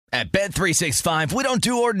At Bet365, we don't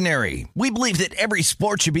do ordinary. We believe that every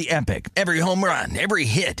sport should be epic. Every home run, every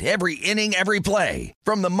hit, every inning, every play.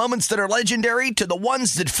 From the moments that are legendary to the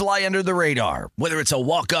ones that fly under the radar. Whether it's a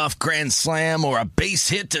walk-off grand slam or a base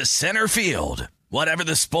hit to center field. Whatever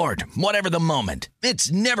the sport, whatever the moment.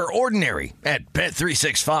 It's never ordinary at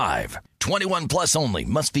Bet365. 21 plus only.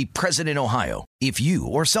 Must be present in Ohio. If you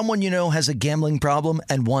or someone you know has a gambling problem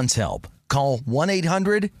and wants help, call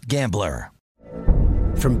 1-800-GAMBLER.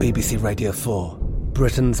 From BBC Radio 4,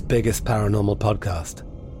 Britain's biggest paranormal podcast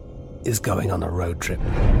is going on a road trip.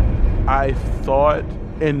 I thought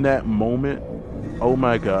in that moment, oh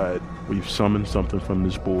my God, we've summoned something from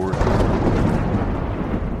this board.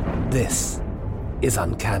 This is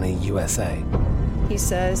Uncanny USA. He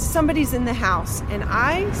says, somebody's in the house, and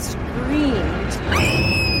I screamed.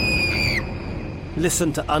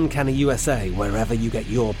 Listen to Uncanny USA wherever you get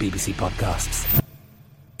your BBC podcasts,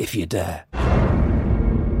 if you dare.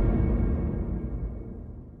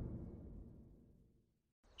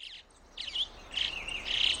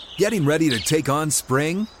 Getting ready to take on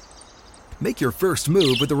spring? Make your first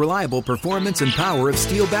move with the reliable performance and power of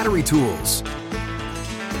Steel battery tools.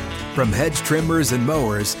 From hedge trimmers and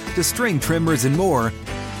mowers to string trimmers and more,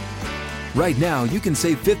 right now you can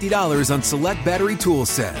save $50 on select battery tool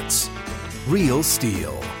sets. Real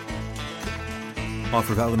Steel.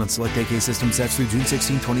 Offer valid on select AK system sets through June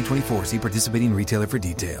 16, 2024. See participating retailer for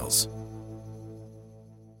details.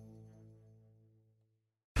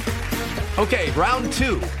 Okay, round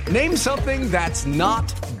two. Name something that's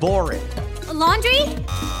not boring. A laundry?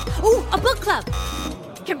 Ooh, a book club.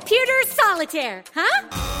 Computer solitaire, huh?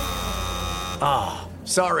 Ah,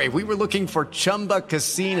 sorry, we were looking for Chumba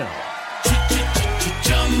Casino.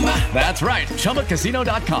 That's right,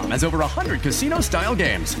 ChumbaCasino.com has over 100 casino-style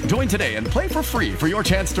games. Join today and play for free for your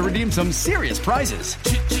chance to redeem some serious prizes.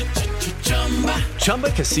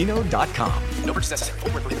 ChumbaCasino.com. No purchase necessary.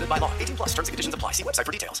 Void where prohibited by law. 18 plus terms and conditions apply. See website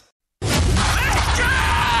for details.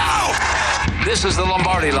 This is the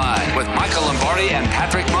Lombardi Line with Michael Lombardi and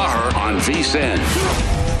Patrick Maher on VSiN.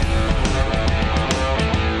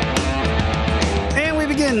 And we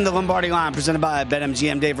begin the Lombardi Line presented by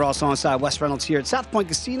BetMGM. Dave Ross alongside Wes Reynolds here at South Point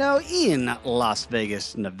Casino in Las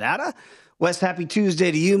Vegas, Nevada. Wes, happy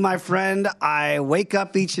Tuesday to you, my friend. I wake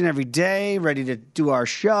up each and every day ready to do our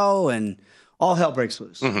show, and all hell breaks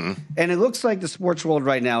loose. Mm-hmm. And it looks like the sports world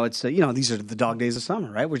right now, it's, these are the dog days of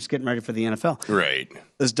summer, right? We're just getting ready for the NFL. Right.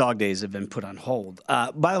 Those dog days have been put on hold.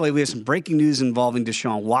 By the way, we have some breaking news involving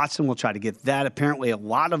Deshaun Watson. We'll try to get that. Apparently, a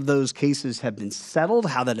lot of those cases have been settled,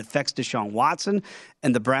 how that affects Deshaun Watson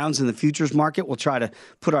and the Browns in the futures market. We'll try to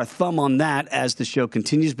put our thumb on that as the show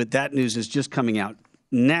continues, but that news is just coming out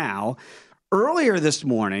now. Earlier this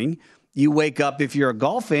morning, you wake up, if you're a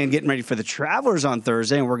golf fan, getting ready for the Travelers on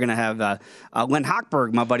Thursday, and we're going to have Len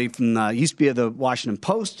Hochberg, my buddy from used to be of the Washington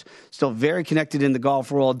Post, still very connected in the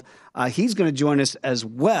golf world. He's going to join us as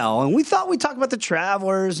well. And we thought we'd talk about the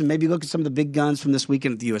Travelers and maybe look at some of the big guns from this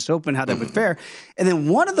weekend at the U.S. Open, how that would fare. And then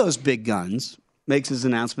one of those big guns makes his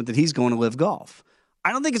announcement that he's going to live golf.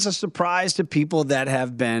 I don't think it's a surprise to people that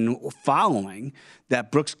have been following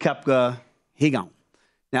that Brooks Koepka, he gone.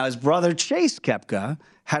 Now, his brother Chase Koepka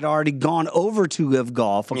had already gone over to live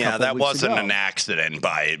golf a couple of weeks ago. Yeah, that wasn't an accident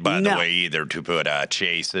by the way either, to put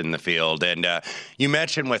Chase in the field. And you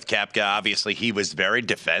mentioned with Koepka, obviously he was very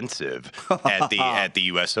defensive at the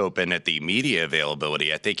U.S. Open at the media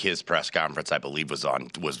availability. I think his press conference, I believe, was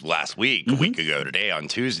last week, a week ago today on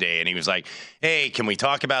Tuesday, and he was like, "Hey, can we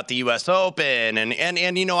talk about the U.S. Open?" And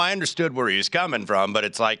I understood where he was coming from, but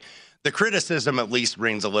it's like, the criticism at least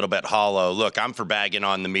rings a little bit hollow. Look, I'm for bagging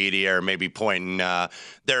on the media or maybe pointing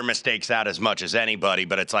their mistakes out as much as anybody,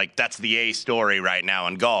 but it's like that's the A story right now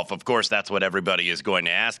in golf. Of course, that's what everybody is going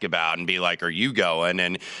to ask about and be like, are you going?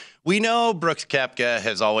 And we know Brooks Koepka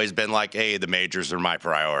has always been like, hey, the majors are my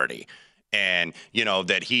priority. And,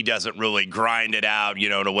 that he doesn't really grind it out,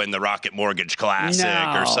 to win the Rocket Mortgage Classic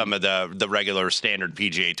or some of the regular standard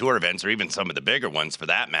PGA Tour events or even some of the bigger ones for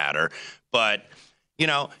that matter. But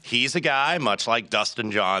he's a guy, much like Dustin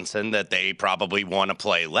Johnson, that they probably want to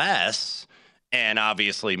play less and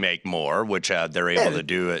obviously make more, which they're able to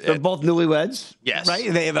do. They're both newlyweds. Yes.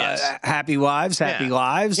 Right? They have happy wives, happy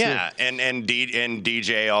lives. Yeah, and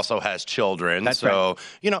DJ also has children. That's so,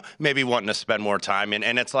 maybe wanting to spend more time.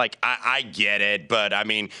 And it's like, I get it, but,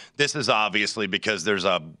 this is obviously because there's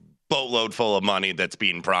a boatload full of money that's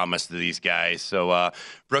being promised to these guys. So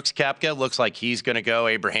Brooks Koepka looks like he's going to go.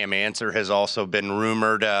 Abraham Ancer has also been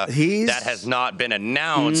rumored. That has not been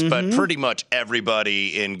announced, but pretty much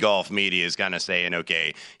everybody in golf media is kind of saying,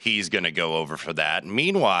 okay, he's going to go over for that.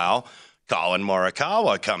 Meanwhile, Colin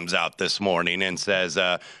Morikawa comes out this morning and says,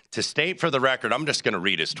 to state for the record, I'm just going to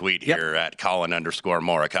read his tweet here at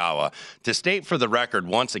Colin_Morikawa. To state for the record,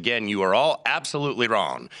 once again, you are all absolutely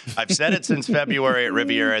wrong. I've said it since February at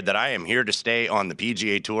Riviera that I am here to stay on the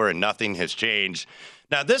PGA Tour and nothing has changed.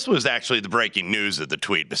 Now, this was actually the breaking news of the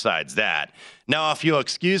tweet besides that. Now, if you'll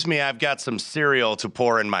excuse me, I've got some cereal to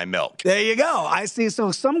pour in my milk. There you go. I see.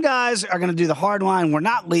 So some guys are going to do the hard line. We're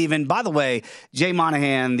not leaving. By the way, Jay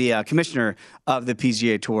Monahan, the commissioner of the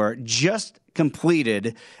PGA Tour, just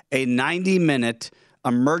completed a 90-minute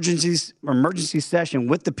emergency session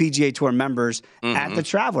with the PGA Tour members at the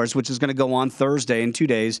Travelers, which is going to go on Thursday in 2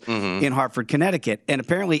 days in Hartford, Connecticut. And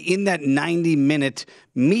apparently in that 90-minute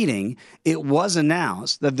meeting, it was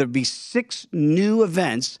announced that there'd be 6 new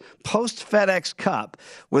events post FedEx Cup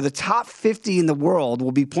where the top 50 in the world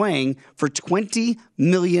will be playing for $20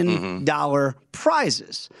 million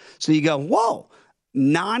prizes. So you go, whoa,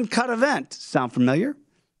 non-cut event. Sound familiar?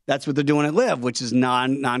 That's what they're doing at LIV, which is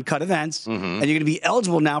non-cut events. And you're going to be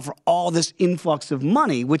eligible now for all this influx of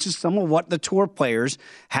money, which is some of what the tour players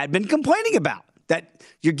had been complaining about. That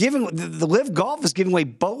you're giving, the LIV Golf is giving away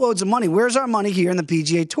boatloads of money. Where's our money here in the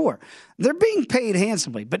PGA Tour? They're being paid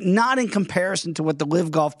handsomely, but not in comparison to what the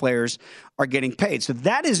LIV Golf players are getting paid. So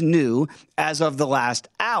that is new as of the last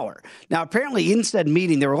hour. Now, apparently in said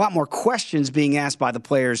meeting, there were a lot more questions being asked by the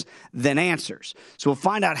players than answers. So we'll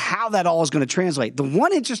find out how that all is going to translate. The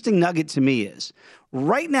one interesting nugget to me is,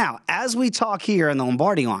 right now, as we talk here in the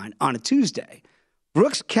Lombardi line on a Tuesday,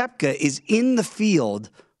 Brooks Koepka is in the field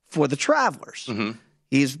for the Travelers.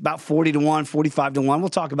 He's about 40-1, 45-1. We'll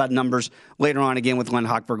talk about numbers later on again with Glenn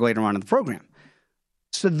Hochberg later on in the program.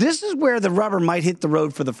 So this is where the rubber might hit the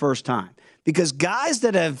road for the first time, because guys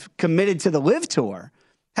that have committed to the LIV Tour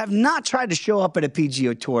have not tried to show up at a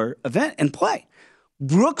PGA Tour event and play.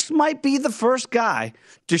 Brooks might be the first guy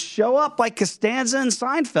to show up like Costanza and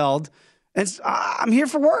Seinfeld and I'm here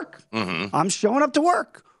for work. I'm showing up to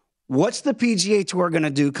work. What's the PGA Tour going to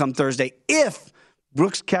do come Thursday if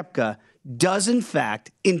Brooks Koepka does, in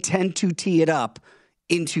fact, intend to tee it up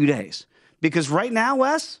in 2 days? Because right now,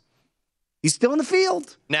 Wes, he's still in the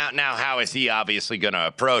field. Now, how is he obviously going to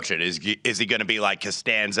approach it? Is he going to be like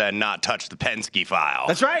Costanza and not touch the Penske file?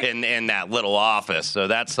 That's right. In that little office. So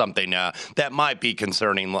that's something that might be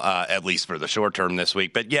concerning, at least for the short term this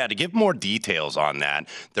week. But yeah, to give more details on that,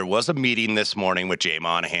 there was a meeting this morning with Jay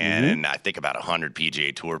Monahan and I think about 100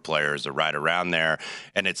 PGA Tour players are right around there.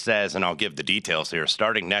 And it says, and I'll give the details here,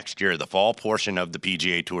 starting next year, the fall portion of the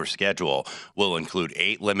PGA Tour schedule will include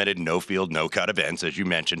 8 limited no-field, no-cut events, as you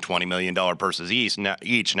mentioned, $20 million purses each.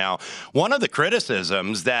 Now, one of the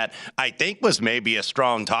criticisms that I think was maybe a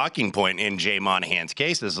strong talking point in Jay Monahan's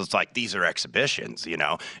case is it's like, these are exhibitions, you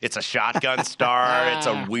know. It's a shotgun start. It's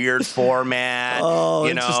a weird format. Oh,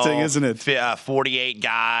 interesting, isn't it? 48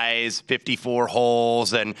 guys, 54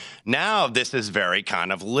 holes. And now this is very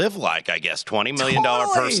kind of LIV-like, I guess. $20 million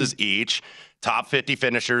purses each. Top 50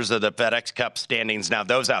 finishers of the FedEx Cup standings. Now,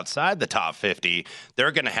 those outside the top 50,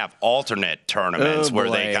 they're going to have alternate tournaments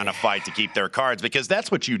where they kind of fight to keep their cards, because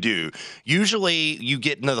that's what you do. Usually, you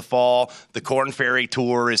get into the fall, the Korn Ferry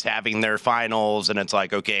Tour is having their finals, and it's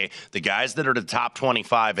like, okay, the guys that are the top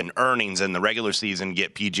 25 in earnings in the regular season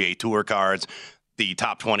get PGA Tour cards. The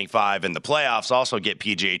top 25 in the playoffs also get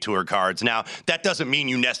PGA Tour cards. Now, that doesn't mean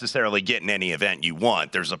you necessarily get in any event you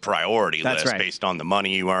want. There's a priority list based on the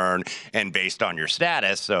money you earn and based on your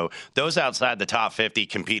status. So those outside the top 50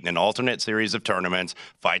 compete in an alternate series of tournaments,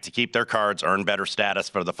 fight to keep their cards, earn better status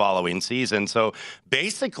for the following season. So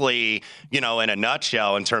basically, you know, in a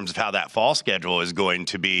nutshell, in terms of how that fall schedule is going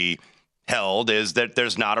to be held, is that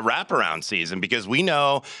there's not a wraparound season, because we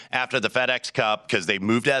know after the FedEx Cup, because they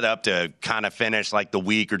moved that up to kind of finish like the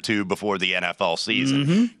week or two before the NFL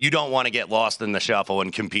season, you don't want to get lost in the shuffle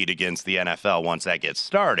and compete against the NFL once that gets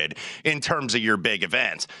started in terms of your big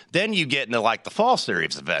events. Then you get into like the fall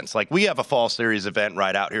series events. Like we have a fall series event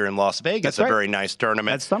right out here in Las Vegas, a very nice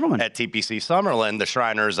tournament at TPC Summerlin, the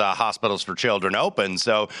Shriners Hospitals for Children Open.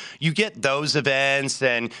 So you get those events,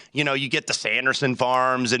 and you know, you get the Sanderson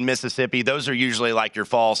Farms in Mississippi. Those are usually like your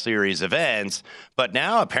fall series events. But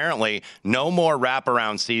now apparently no more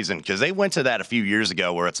wraparound season, because they went to that a few years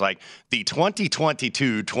ago where it's like the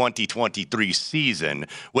 2022-2023 season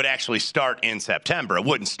would actually start in September. It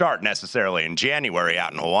wouldn't start necessarily in January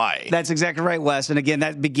out in Hawaii. That's exactly right, Wes. And again,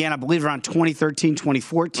 that began, I believe, around 2013,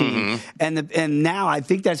 2014. And now I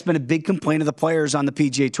think that's been a big complaint of the players on the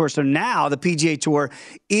PGA Tour. So now the PGA Tour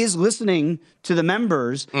is listening to the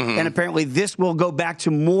members, and apparently this will go back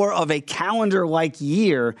to more of a calendar-like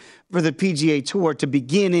year for the PGA Tour to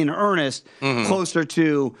begin in earnest closer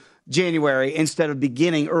to January instead of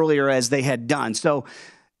beginning earlier as they had done. So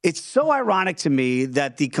it's so ironic to me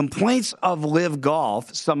that the complaints of Live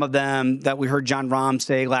Golf, some of them that we heard John Rahm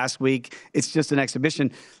say last week, it's just an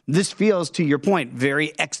exhibition. This feels, to your point,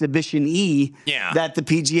 very exhibition-y that the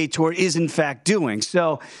PGA Tour is in fact doing.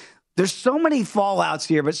 So there's so many fallouts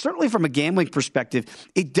here, but certainly from a gambling perspective,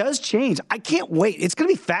 it does change. I can't wait. It's going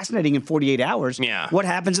to be fascinating in 48 hours what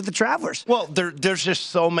happens at the Travelers. Well, there's just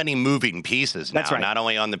so many moving pieces now, That's right. Not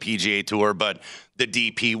only on the PGA Tour, but the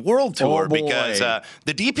DP World Tour, because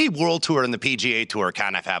the DP World Tour and the PGA Tour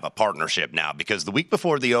kind of have a partnership now, because the week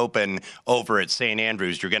before the Open over at St.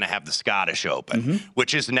 Andrews, you're going to have the Scottish Open,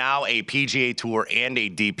 which is now a PGA Tour and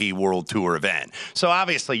a DP World Tour event. So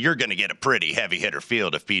obviously you're going to get a pretty heavy hitter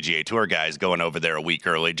field of PGA Tour guys going over there a week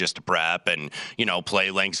early just to prep and,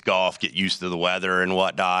 play links golf, get used to the weather and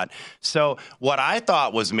whatnot. So what I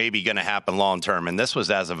thought was maybe going to happen long term, and this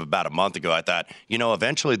was as of about a month ago, I thought,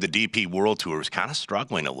 eventually the DP World Tour is kind of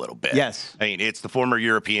struggling a little bit. Yes. I mean, it's the former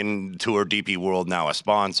European Tour, DP World, now a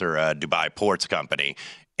sponsor, Dubai Ports Company.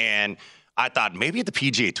 And I thought maybe the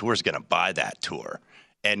PGA Tour is going to buy that tour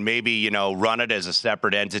and maybe, run it as a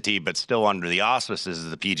separate entity, but still under the auspices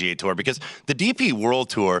of the PGA Tour, because the DP World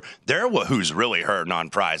Tour, they're who's really hurting on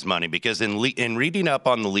prize money, because in reading up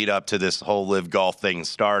on the lead up to this whole Live Golf thing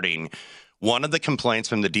starting, one of the complaints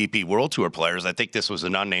from the DP World Tour players, I think this was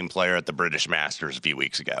an unnamed player at the British Masters a few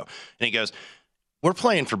weeks ago, and he goes, we're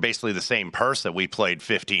playing for basically the same purse that we played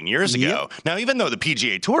 15 years ago. Now, even though the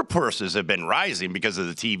PGA Tour purses have been rising because of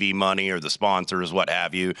the TV money or the sponsors, what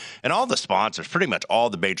have you, and all the sponsors, pretty much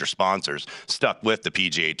all the major sponsors stuck with the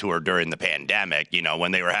PGA Tour during the pandemic,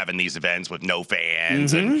 when they were having these events with no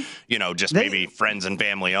fans and, just maybe friends and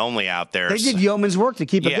family only out there. They did yeoman's work to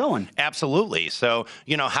keep it going. Absolutely. So,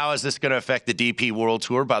 how is this going to affect the DP World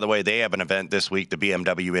Tour? By the way, they have an event this week, the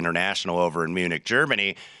BMW International over in Munich,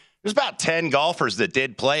 Germany. There's about 10 golfers that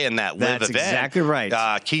did play in that live event. That's exactly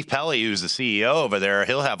right. Keith Pelly, who's the CEO over there,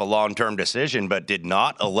 he'll have a long-term decision, but did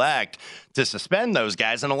not elect to suspend those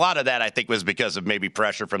guys. And a lot of that, I think, was because of maybe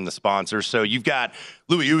pressure from the sponsors. So you've got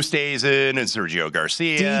Louis Oosthuizen and Sergio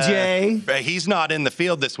Garcia. DJ. He's not in the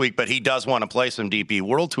field this week, but he does want to play some DP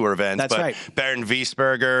World Tour events. That's right. Bernd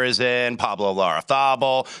Wiesberger is in, Pablo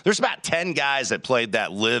Larrazabal. There's about 10 guys that played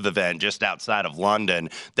that live event just outside of London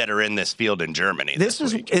that are in this field in Germany this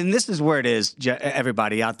week. And this is where it is,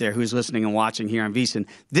 everybody out there who's listening and watching here on VSiN.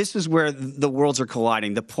 This is where the worlds are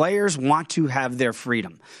colliding. The players want to have their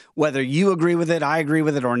freedom. Whether you agree with it, I agree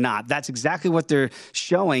with it or not. That's exactly what they're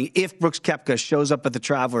showing if Brooks Koepka shows up at the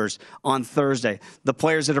Travelers on Thursday. The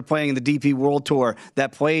players that are playing in the DP World Tour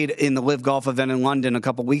that played in the Live Golf event in London a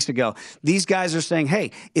couple weeks ago, these guys are saying,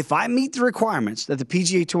 hey, if I meet the requirements that the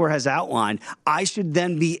PGA Tour has outlined, I should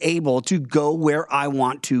then be able to go where I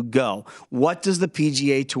want to go. What does the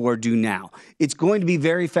PGA Tour do now? It's going to be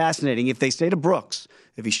very fascinating if they say to Brooks,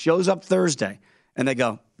 if he shows up Thursday and they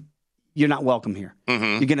go, you're not welcome here. You're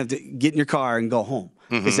going to have to get in your car and go home.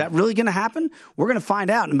 Is that really going to happen? We're going to find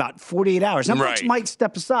out in about 48 hours. Now, Brooks might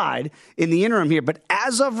step aside in the interim here, but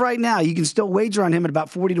as of right now, you can still wager on him at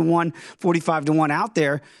about 40-1, 45-1 out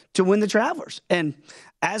there to win the Travelers. And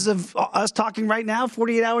as of us talking right now,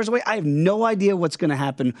 48 hours away, I have no idea what's going to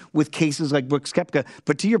happen with cases like Brooks Koepka.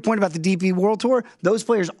 But to your point about the DP World Tour, those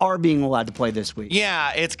players are being allowed to play this week.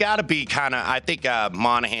 Yeah, it's got to be kind of, I think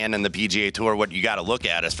Monahan and the PGA Tour, what you got to look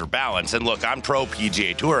at is for balance. And look, I'm pro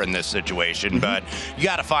PGA Tour in this situation, but you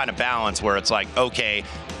got to find a balance where it's like, okay,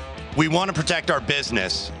 we want to protect our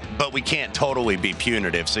business, but we can't totally be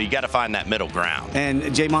punitive. So you got to find that middle ground.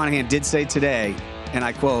 And Jay Monahan did say today, and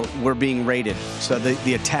I quote, we're being raided. So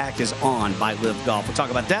the attack is on by Live Golf. We'll talk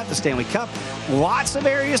about that, the Stanley Cup. Lots of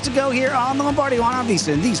areas to go here on the Lombardi Line on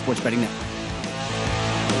VSiN, the Sports Betting Network.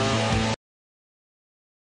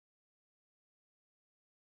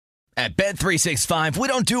 At Bet365, we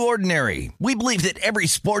don't do ordinary. We believe that every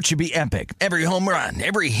sport should be epic. Every home run,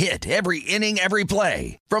 every hit, every inning, every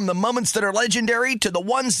play. From the moments that are legendary to the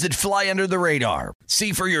ones that fly under the radar.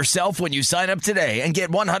 See for yourself when you sign up today and get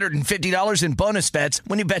 $150 in bonus bets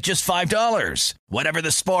when you bet just $5. Whatever the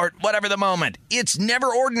sport, whatever the moment, it's never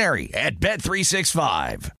ordinary at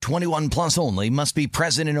Bet365. 21 plus only. Must be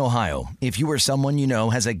present in Ohio. If you or someone you know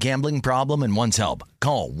has a gambling problem and wants help,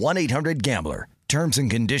 call 1-800-GAMBLER. Terms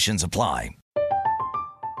and conditions apply.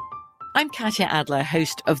 I'm Katya Adler,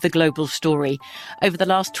 host of The Global Story. Over the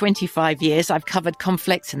last 25 years, I've covered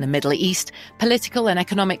conflicts in the Middle East, political and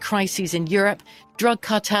economic crises in Europe, drug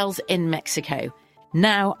cartels in Mexico.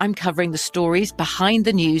 Now I'm covering the stories behind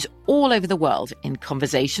the news all over the world in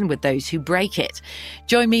conversation with those who break it.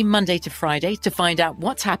 Join me Monday to Friday to find out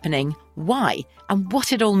what's happening, why, and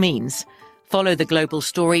what it all means. Follow The Global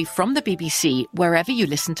Story from the BBC wherever you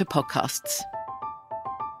listen to podcasts.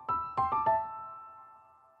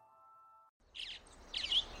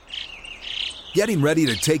 Getting ready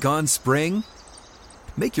to take on spring?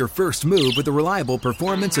 Make your first move with the reliable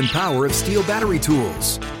performance and power of Steel battery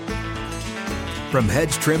tools. From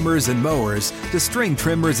hedge trimmers and mowers to string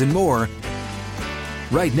trimmers and more,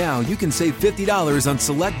 right now you can save $50 on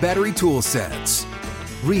select battery tool sets.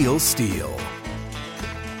 Real Steel.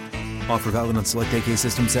 Offer valid on select AK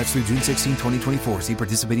system sets through June 16, 2024. See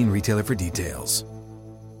participating retailer for details.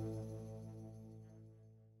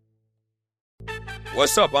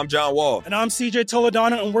 What's up? I'm John Wall. And I'm CJ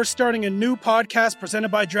Toledano, and we're starting a new podcast presented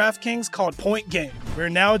by DraftKings called Point Game. We're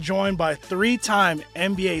now joined by three-time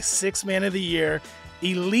NBA Sixth Man of the Year,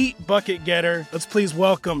 elite bucket getter. Let's please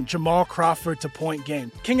welcome Jamal Crawford to Point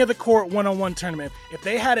Game. King of the Court one-on-one tournament. If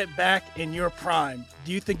they had it back in your prime,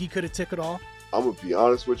 do you think you could have took it all? I'm going to be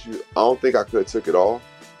honest with you. I don't think I could have took it all,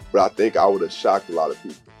 but I think I would have shocked a lot of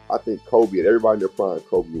people. I think Kobe and everybody in their prime,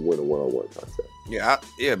 Kobe would win a one-on-one contest. Yeah,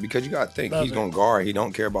 because you got to think. He's going to guard. He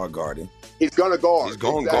don't care about guarding. He's going to guard. He's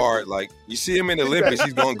going to guard. Like, you see him in the Olympics,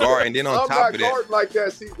 he's going to guard. And then on top of that. I'm not guarding like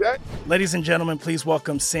that, CJ. Ladies and gentlemen, please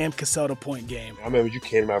welcome Sam Cassell to Point Game. I remember you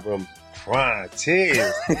came out from prime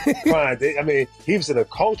 10. I mean, he was in a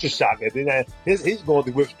culture shock. And then he's going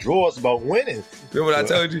through withdrawals about winning. Remember what I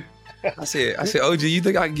told you? I said, OG, you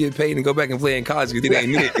think I can get paid and go back and play in college because it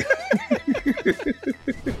ain't it?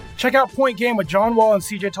 Check out Point Game with John Wall and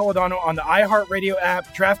CJ Toledano on the iHeartRadio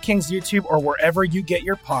app, DraftKings YouTube, or wherever you get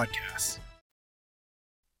your podcasts.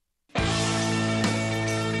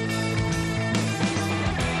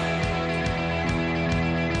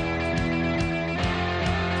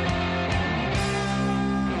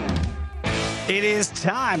 It is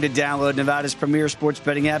time to download Nevada's premier sports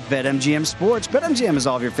betting app, BetMGM Sports. BetMGM has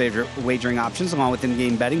all of your favorite wagering options, along with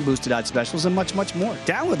in-game betting, boosted odds specials, and much, much more.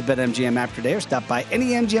 Download the BetMGM app today or stop by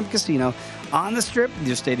any MGM casino on the Strip with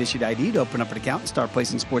your state-issued ID to open up an account and start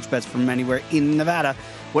placing sports bets from anywhere in Nevada.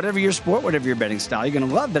 Whatever your sport, whatever your betting style, you're going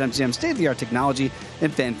to love BetMGM's state-of-the-art technology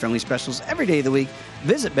and fan-friendly specials every day of the week.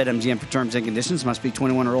 Visit BetMGM for terms and conditions. Must be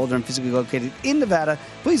 21 or older and physically located in Nevada.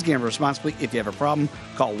 Please gamble responsibly. If you have a problem,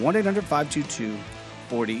 call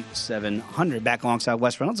 1-800-522-4700. Back alongside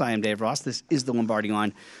Wes Reynolds, I am Dave Ross. This is the Lombardi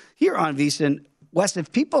Line here on VSiN. Wes,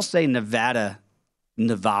 if people say Nevada,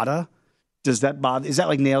 does that bother? Is that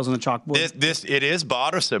like nails on the chalkboard? It is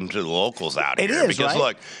bothersome to the locals out here. It is, because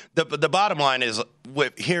right? Look, the bottom line is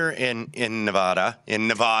here in Nevada, in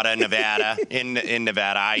Nevada, I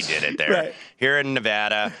did it there. Right. Here in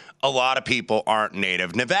Nevada, a lot of people aren't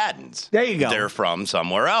native Nevadans. There you go. They're from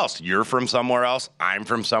somewhere else. You're from somewhere else. I'm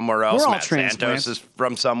from somewhere else. We're all Matt transplants. Santos is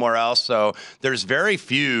from somewhere else. So there's very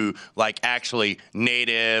few like actually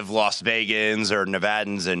native Las Vegans or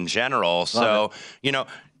Nevadans in general. So, you know,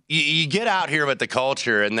 you get out here with the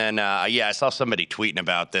culture, and then, I saw somebody tweeting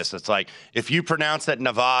about this. It's like, if you pronounce it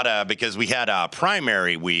Nevada, because we had a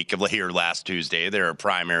primary week here last Tuesday. There are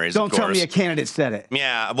primaries, Don't of course. tell me a candidate said it.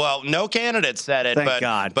 Yeah, well, no candidate said it. Thank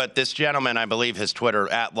God. But this gentleman, I believe his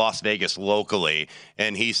Twitter, at Las Vegas locally,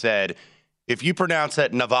 and he said, if you pronounce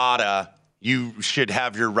it Nevada, you should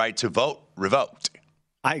have your right to vote revoked.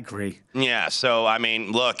 I agree. Yeah, so, I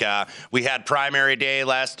mean, look, we had primary day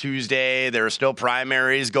last Tuesday. There are still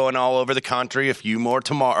primaries going all over the country, a few more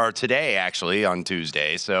tomorrow, or today, actually, on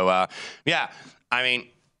Tuesday. So, I mean,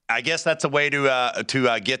 I guess that's a way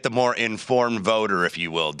to get the more informed voter, if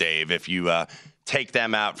you will, Dave, if you take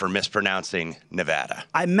them out for mispronouncing Nevada.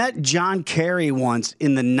 I met John Kerry once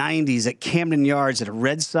in the 90s at Camden Yards at a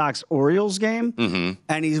Red Sox-Orioles game,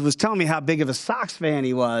 and he was telling me how big of a Sox fan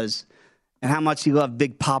he was and how much he loved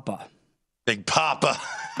Big Papa. Big Papa.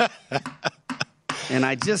 And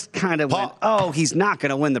I just kind of went, he's not going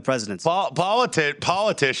to win the presidency.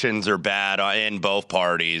 Politicians are bad in both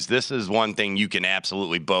parties. This is one thing you can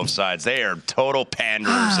absolutely both sides. They are total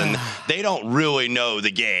panders, and they don't really know the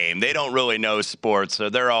game. They don't really know sports, so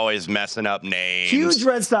they're always messing up names. Huge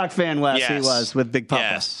Red Sox fan, Wes, he was with Big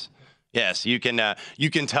Papa. Yes, you can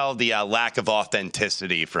tell the lack of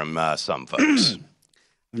authenticity from some folks.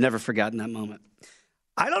 I've never forgotten that moment.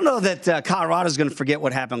 I don't know that Colorado's going to forget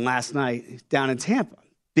what happened last night down in Tampa,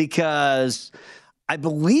 because I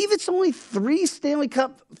believe it's only 3 Stanley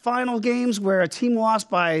Cup final games where a team lost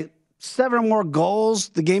by 7 or more goals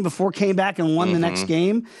the game before, came back and won the next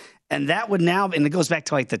game. And that would now, and it goes back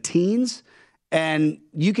to like the teens. And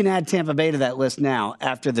you can add Tampa Bay to that list now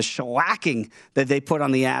after the shellacking that they put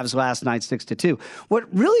on the Avs last night, 6-2. What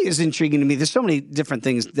really is intriguing to me, there's so many different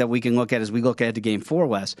things that we can look at as we look ahead to Game 4,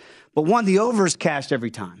 Wes. But one, the overs cashed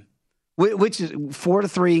every time, which is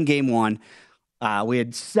 4-3 in Game 1. We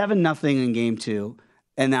had 7-0 in game 2,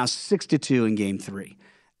 and now 6-2 in game 3.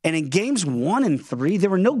 And in games 1 and 3, there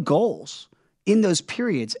were no goals in those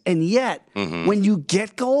periods. And yet, when you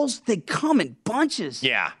get goals, they come in bunches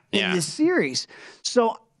in this series.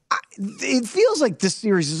 So it feels like this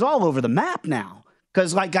series is all over the map now.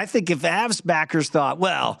 Because, I think if Avs backers thought,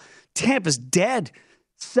 well, Tampa's dead,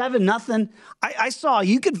 7-0. I saw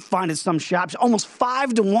you could find at some shops almost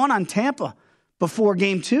 5-1 on Tampa before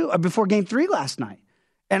game 2 or before game 3 last night.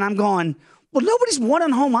 And I'm going, well, nobody's won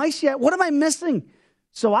on home ice yet. What am I missing?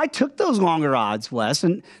 So I took those longer odds, Wes,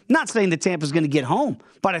 and not saying that Tampa's going to get home,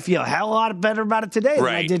 but I feel a hell of a lot better about it today than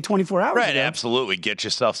I did 24 hours ago. Right, absolutely. Get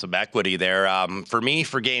yourself some equity there. For me,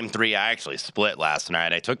 for Game 3, I actually split last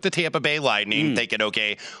night. I took the Tampa Bay Lightning, thinking,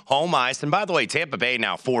 okay, home ice. And by the way, Tampa Bay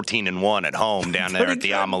now 14-1 at home down there at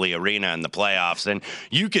the Amalie Arena in the playoffs. And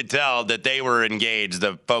you could tell that they were engaged.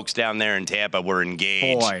 The folks down there in Tampa were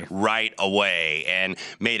engaged right away and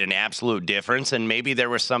made an absolute difference. And maybe there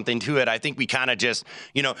was something to it. I think we kind of just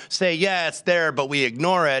say, yeah, it's there, but we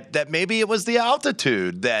ignore it, that maybe it was the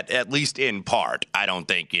altitude that, at least in part, I don't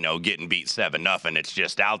think, getting beat 7-0, it's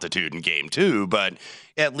just altitude in game 2, but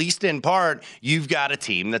at least in part, you've got a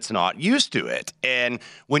team that's not used to it. And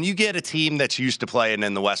when you get a team that's used to playing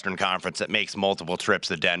in the Western Conference that makes multiple trips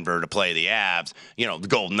to Denver to play the Avs, the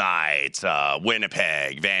Golden Knights,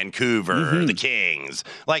 Winnipeg, Vancouver, the Kings,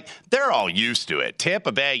 they're all used to it.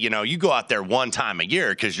 Tampa Bay, you go out there one time a year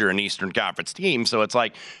because you're an Eastern Conference team, so it's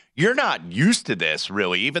like, you're not used to this,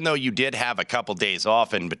 really, even though you did have a couple days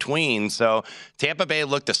off in between. So Tampa Bay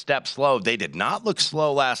looked a step slow. They did not look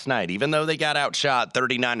slow last night, even though they got outshot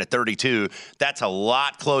 39-32. That's a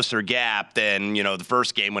lot closer gap than, the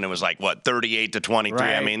first game when it was 38-23.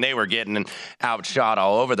 Right. I mean, they were getting outshot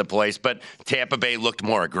all over the place. But Tampa Bay looked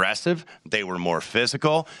more aggressive. They were more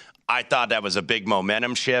physical. I thought that was a big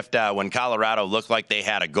momentum shift when Colorado looked like they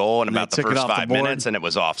had a goal in about the first 5 minutes, and it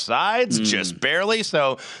was offsides, just barely.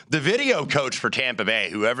 So the video coach for Tampa Bay,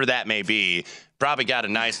 whoever that may be, probably got a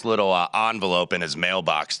nice little envelope in his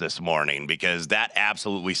mailbox this morning, because that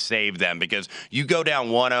absolutely saved them. Because you go down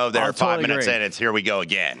 1-0, there 5 minutes in, it's here we go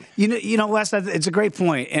again. Wes, it's a great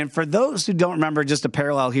point. And for those who don't remember, just a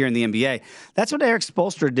parallel here in the NBA, that's what Eric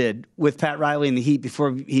Spoelstra did with Pat Riley in the Heat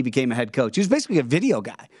before he became a head coach. He was basically a video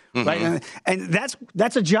guy. Right, and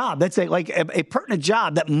that's a job. That's a pertinent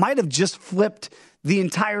job that might have just flipped the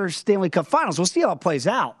entire Stanley Cup Finals. We'll see how it plays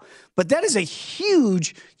out. But that is a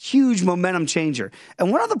huge, huge momentum changer.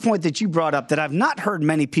 And one other point that you brought up that I've not heard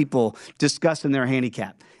many people discuss in their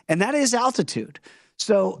handicap, and that is altitude.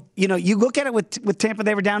 So, you look at it with Tampa,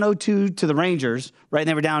 they were down 0-2 to the Rangers, right? And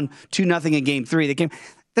they were down 2-0 in game 3.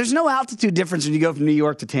 There's no altitude difference when you go from New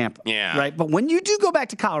York to Tampa, right? But when you do go back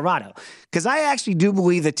to Colorado, because I actually do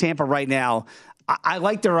believe that Tampa right now, I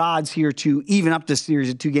like their odds here to even up this series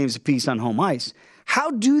of 2 games apiece on home ice.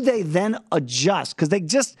 How do they then adjust? Because they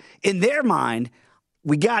just, in their mind,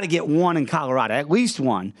 we got to get one in Colorado, at least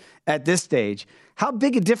one at this stage. How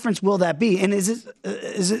big a difference will that be? And is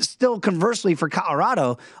it still, conversely, for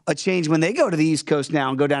Colorado, a change when they go to the East Coast now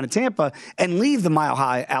and go down to Tampa and leave the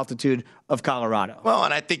mile-high altitude of Colorado? Well,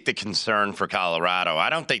 and I think the concern for Colorado,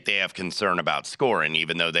 I don't think they have concern about scoring,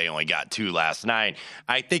 even though they only got 2 last night.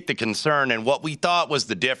 I think the concern, and what we thought was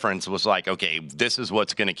the difference, was okay, this is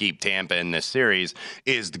what's going to keep Tampa in this series,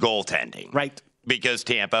 is the goaltending. Right. Because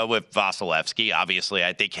Tampa, with Vasilevsky, obviously,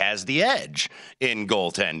 I think, has the edge in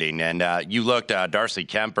goaltending. And you looked, Darcy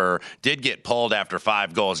Kemper did get pulled after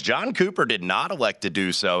 5 goals. John Cooper did not elect to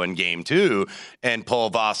do so in Game 2 and pull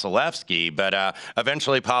Vasilevsky. But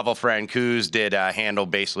eventually, Pavel Francouz did handle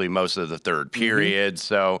basically most of the third period.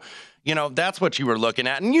 So, that's what you were looking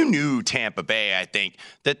at. And you knew Tampa Bay, I think,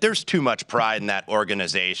 that there's too much pride in that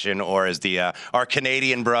organization, or as our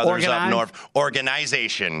Canadian brothers up north,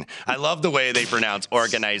 organization. I love the way they pronounce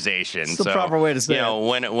organization. It's the proper way to say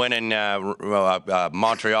it. When in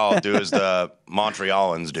Montreal, do as the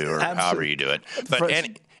Montrealans do, or however you do it. But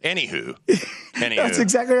Anywho. That's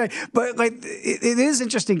exactly right. But it is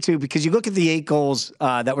interesting, too, because you look at the 8 goals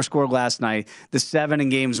that were scored last night, the 7 in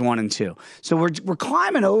games 1 and 2. So we're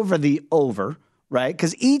climbing over the over, right?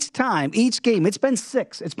 Because each game, it's been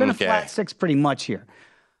 6. It's been a flat 6 pretty much here.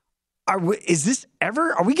 Are we going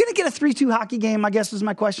to get a 3-2 hockey game, I guess is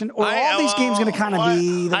my question? Or are all these games going to kind of be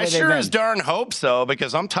the way they've been? I sure as darn hope so,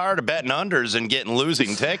 because I'm tired of betting unders and getting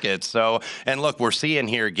losing tickets. So, and look, we're seeing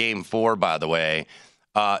here Game 4, by the way,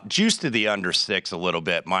 juice to the under 6 a little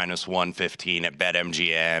bit, -115 at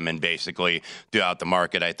BetMGM, and basically throughout the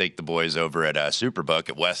market. I think the boys over at Superbook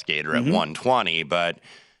at Westgate are at 120. But,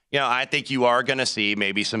 I think you are going to see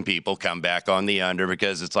maybe some people come back on the under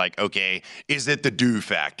because it's like, okay, is it the do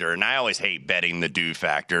factor? And I always hate betting the do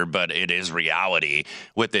factor, but it is reality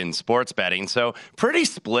within sports betting. So pretty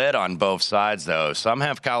split on both sides, though. Some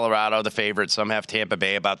have Colorado the favorite. Some have Tampa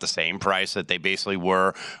Bay about the same price that they basically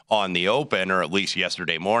were on the open, or at least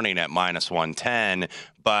yesterday morning at -110.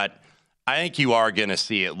 But I think you are going to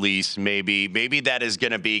see at least maybe that is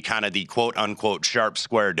going to be kind of the quote-unquote sharp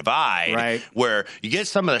square divide, right, where you get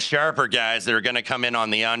some of the sharper guys that are going to come in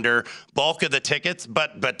on the under, bulk of the tickets,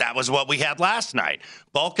 but that was what we had last night.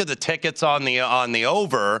 Bulk of the tickets on the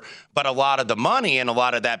over, but a lot of the money and a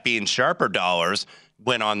lot of that being sharper dollars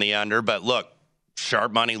went on the under. But look,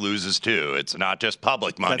 sharp money loses too. It's not just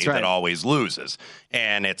public money that always loses,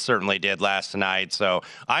 and it certainly did last night. So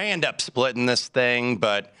I end up splitting this thing,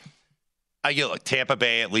 but look, Tampa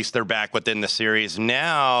Bay, at least they're back within the series.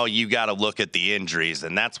 Now you got to look at the injuries,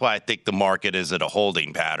 and that's why I think the market is at a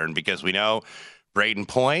holding pattern, because we know Braden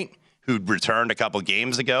Point, who returned a couple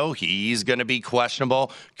games ago, he's going to be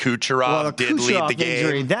questionable. Kucherov did lead the game.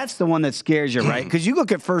 Injury, that's the one that scares you, right? Because you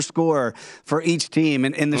look at first score for each team,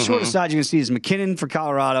 and the shortest side you're going to see is McKinnon for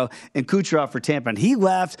Colorado and Kucherov for Tampa. And he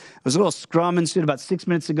left. It was a little scrum ensued about 6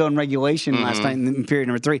 minutes ago in regulation last night in period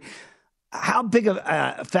number 3. How big of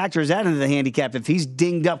a factor is that into the handicap if he's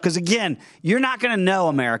dinged up? Because, again, you're not going to know,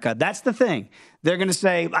 America. That's the thing. They're going to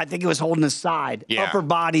say, I think it was holding his side, upper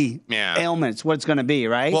body ailments, what it's going to be,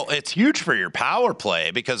 right? Well, it's huge for your power play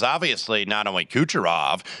because obviously not only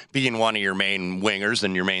Kucherov being one of your main wingers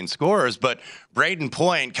and your main scorers, but Braden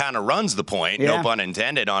Point kind of runs the point, no pun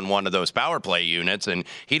intended, on one of those power play units, and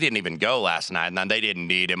he didn't even go last night. And they didn't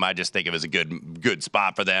need him. I just think it was a good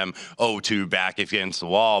spot for them, 0-2 back against the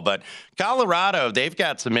wall. But Colorado, they've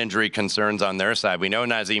got some injury concerns on their side. We know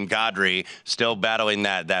Nazem Kadri still battling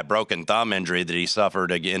that broken thumb injury that he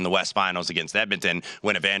suffered in the West Finals against Edmonton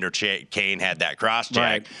when Evander Kane had that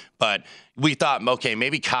cross-check. Right. But we thought, okay,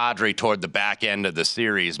 maybe Kadri toward the back end of the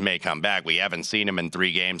series may come back. We haven't seen him in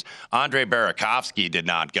 3 games. Andrei Burakovsky did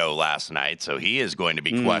not go last night, so he is going to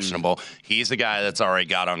be questionable. He's the guy that's already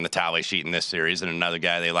got on the tally sheet in this series, and another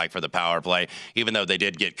guy they like for the power play, even though they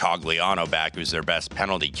did get Cogliano back, who's their best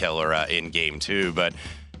penalty killer in Game 2. But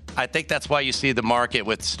I think that's why you see the market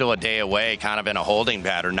with still a day away kind of in a holding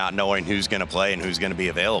pattern, not knowing who's going to play and who's going to be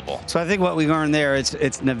available. So I think what we learned there, it's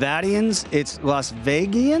Nevadians, it's Las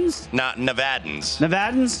Vegians? Not Nevadans.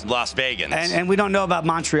 Nevadans? Las Vegans. And we don't know about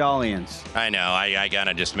Montrealians. I know. I kind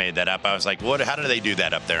of just made that up. I was like, how do they do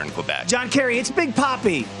that up there in Quebec? John Kerry, it's Big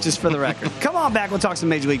Papi, just for the record. Come on back. We'll talk some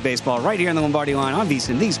Major League Baseball right here on the Lombardi Line on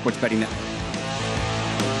VSiN, the Sports Betting Network.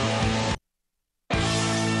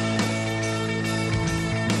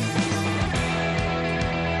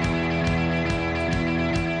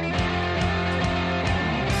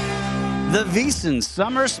 The VSiN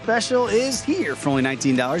Summer Special is here. For only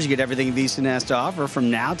 $19, you get everything VSiN has to offer from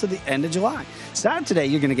now to the end of July. Starting today,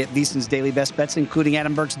 you're going to get VSiN's daily best bets, including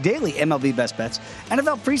Adam Burke's daily MLB best bets,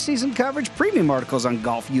 NFL preseason coverage, premium articles on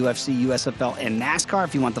golf, UFC, USFL, and NASCAR.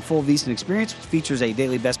 If you want the full VSiN experience, which features a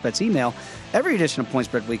daily best bets email, every edition of Point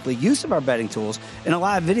Spread Weekly, use of our betting tools, and a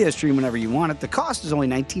live video stream whenever you want it. The cost is only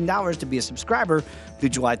 $19 to be a subscriber through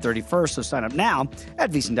July 31st, so sign up now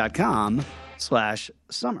at VSiN.com/summer.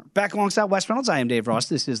 Back alongside Wes Reynolds, I am Dave Ross.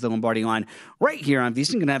 This is the Lombardi Line right here on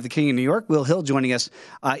VSiN. Going to have the King of New York, Will Hill, joining us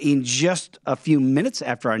in just a few minutes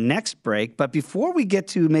after our next break. But before we get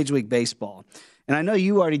to Major League Baseball, and I know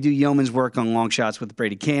you already do yeoman's work on long shots with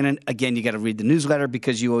Brady Cannon. Again, you got to read the newsletter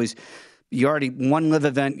because you already one live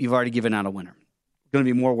event, you've already given out a winner. Going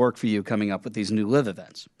to be more work for you coming up with these new live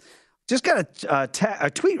events. Just got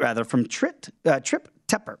a tweet from Trip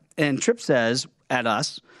Tepper, and Trip says at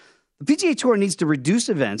us, the PGA Tour needs to reduce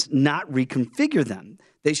events, not reconfigure them.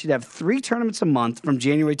 They should have 3 tournaments a month from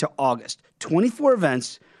January to August. 24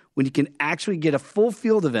 events when you can actually get a full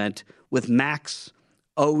field event with max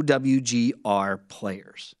OWGR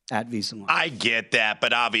players at VSiN. I get that,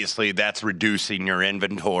 but obviously that's reducing your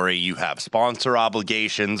inventory. You have sponsor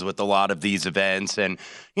obligations with a lot of these events. And,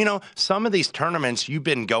 some of these tournaments, you've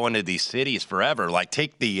been going to these cities forever. Like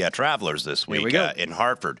take the Travelers this week in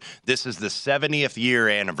Hartford. This is the 70th year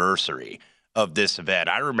anniversary of this event.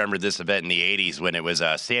 I remember this event in the 80s when it was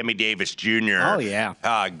Sammy Davis Jr. Oh, yeah.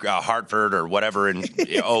 Hartford or whatever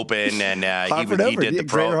Open, and he did the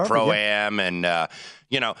Pro-Am, and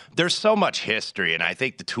there's so much history, and I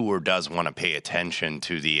think the tour does want to pay attention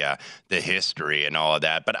to the history and all of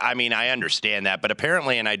that. But I mean, I understand that. But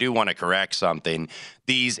apparently, and I do want to correct something,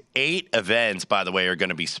 these 8 events, by the way, are going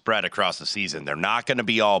to be spread across the season. They're not going to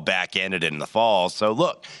be all back-ended in the fall. So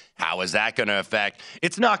look, how is that going to affect?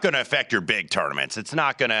 It's not going to affect your big tournaments. It's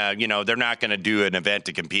not going to, they're not going to do an event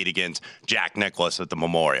to compete against Jack Nicklaus at the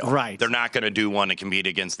Memorial. Right. They're not going to do one to compete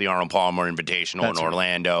against the Arnold Palmer Invitational in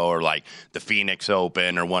Orlando or like the Phoenix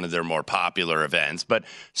Open or one of their more popular events. But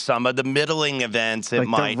some of the middling events, it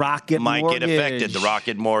might get affected. The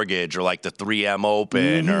Rocket Mortgage or like the 3M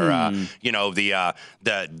Open or,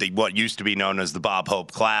 the what used to be known as the Bob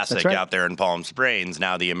Hope Classic out there in Palm Springs,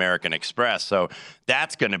 now the American Express. So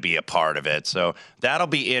that's going to be a part of it. So that'll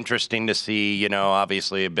be interesting to see.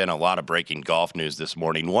 Obviously, been a lot of breaking golf news this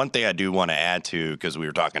morning. One thing I do want to add to, because we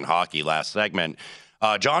were talking hockey last segment,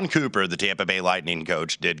 John Cooper, the Tampa Bay Lightning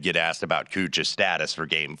coach, did get asked about Kuch's status for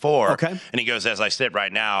Game 4. Okay. And he goes, as I sit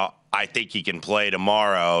right now, I think he can play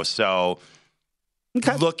tomorrow. So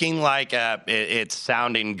looking like it's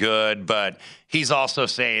sounding good, but he's also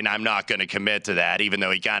saying I'm not going to commit to that, even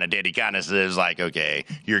though he kind of did. He kind of says like, okay,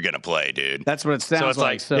 you're going to play, dude. That's what it sounds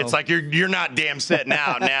like. So it's like you're not damn sitting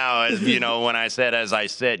out now. As when I said, as I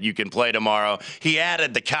sit, you can play tomorrow. He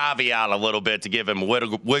added the caveat a little bit to give him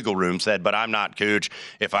wiggle room, said, but I'm not Kuch.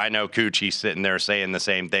 If I know Kuch, he's sitting there saying the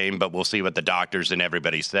same thing, but we'll see what the doctors and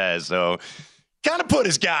everybody says. So kind of put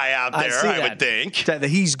his guy out there, I would think. That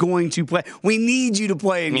he's going to play. We need you to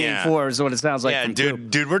play in Game 4 is what it sounds like. Yeah,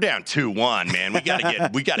 dude, we're down 2-1, man.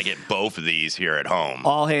 We gotta get both of these here at home.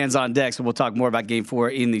 All hands on deck. So we'll talk more about Game 4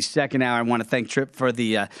 in the second hour. I want to thank Tripp for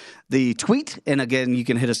the tweet. And again, you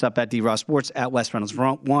can hit us up at D-Ross Sports, at West Reynolds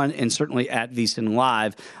 1, and certainly at VSiN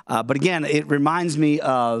Live. But again, it reminds me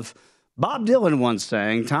of Bob Dylan once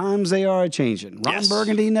sang, times they are a-changin'. Ron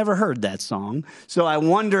Burgundy never heard that song. So I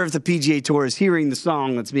wonder if the PGA Tour is hearing the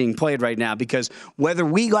song that's being played right now, because whether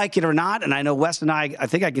we like it or not, and I know Wes and I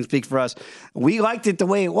think I can speak for us, we liked it the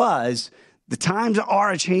way it was. The times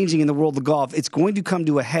are changing in the world of golf. It's going to come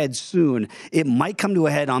to a head soon. It might come to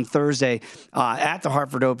a head on Thursday at the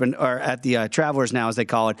Hartford Open, or at the Travelers now, as they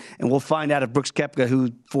call it. And we'll find out if Brooks Koepka, who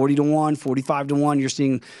 40-1, 45-1, you're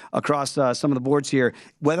seeing across some of the boards here,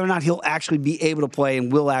 whether or not he'll actually be able to play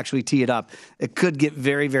and will actually tee it up. It could get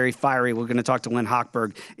very, very fiery. We're going to talk to Len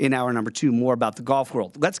Hochberg in hour number 2 more about the golf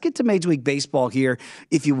world. Let's get to Major League Baseball here.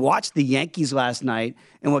 If you watched the Yankees last night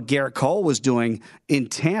and what Garrett Cole was doing in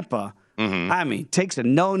Tampa, I mean, takes a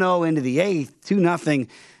no-no into the 8th, 2-0.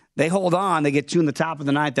 They hold on. They get 2 in the top of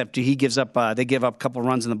the 9th after he gives up. They give up a couple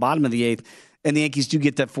runs in the bottom of the 8th, and the Yankees do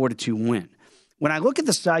get that 4-2 win. When I look at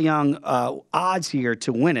the Cy Young odds here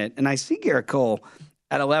to win it, and I see Garrett Cole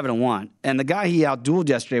at 11-1, and the guy he outdueled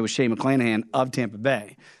yesterday was Shane McClanahan of Tampa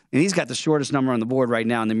Bay, and he's got the shortest number on the board right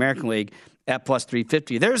now in the American League at plus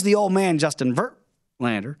 350. There's the old man, Justin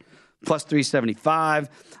Verlander, plus 375.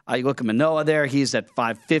 You look at Manoah there, he's at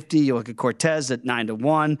 550. You look at Cortez at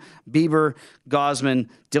 9-1. Bieber, Gausman,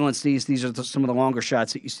 Dylan Cease, these are some of the longer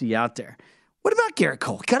shots that you see out there. What about Garrett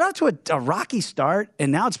Cole? Got out to a rocky start,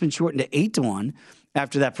 and now it's been shortened to 8-1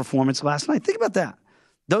 after that performance last night. Think about that.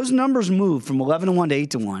 Those numbers moved from 11-1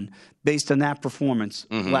 to 8-1 based on that performance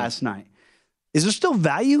last night. Is there still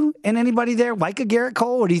value in anybody there like a Garrett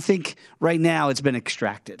Cole, or do you think right now it's been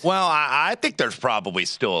extracted? Well, I think there's probably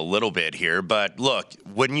still a little bit here. But look,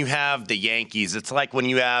 when you have the Yankees, it's like when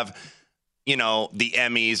you have, the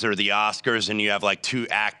Emmys or the Oscars and you have like 2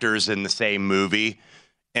 actors in the same movie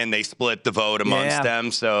and they split the vote amongst them.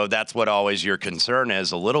 So that's what always your concern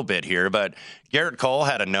is a little bit here. But Garrett Cole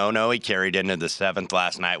had a no-no. He carried into the 7th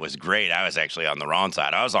last night. It was great. I was actually on the wrong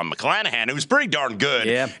side. I was on McClanahan, who's pretty darn good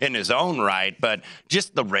in his own right. But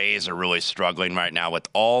just the Rays are really struggling right now with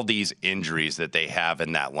all these injuries that they have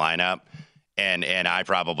in that lineup. And I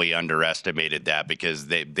probably underestimated that because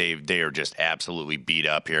they are just absolutely beat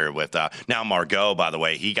up here with now Margot, by the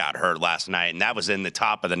way, he got hurt last night, and that was in the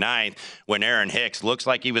top of the 9th when Aaron Hicks looks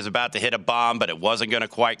like he was about to hit a bomb, but it wasn't going to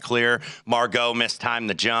quite clear. Margot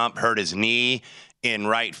mistimed the jump, hurt his knee in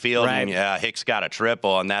right field, and Hicks got a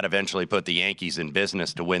triple, and that eventually put the Yankees in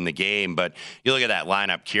business to win the game. But you look at that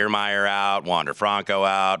lineup, Kiermaier out, Wander Franco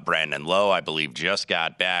out, Brandon Lowe, I believe, just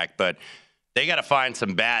got back, but they got to find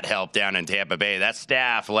some bat help down in Tampa Bay. That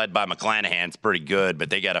staff, led by McClanahan, is pretty good, but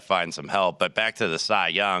they got to find some help. But back to the Cy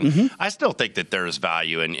Young, I still think that there's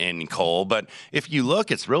value in Cole. But if you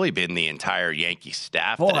look, it's really been the entire Yankee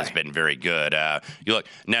staff that has been very good. You look,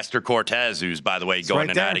 Nestor Cortez, who's, by the way, going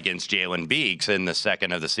tonight against Jalen Beeks in the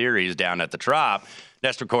second of the series down at the Trop.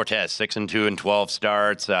 Nestor Cortez, 6-2 in 12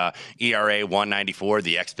 starts. ERA 1.94.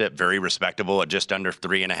 The xFIP very respectable at just under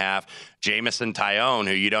 3.5. Jameson Taillon,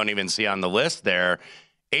 who you don't even see on the list there,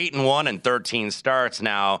 8-1 in 13 starts.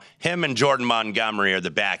 Now, him and Jordan Montgomery are the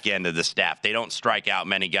back end of the staff. They don't strike out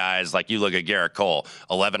many guys. Like you look at Garrett Cole,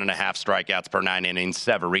 11.5 strikeouts per 9 innings.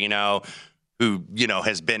 Severino, who,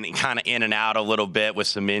 has been kind of in and out a little bit with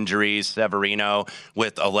some injuries. Severino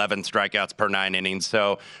with 11 strikeouts per 9 innings.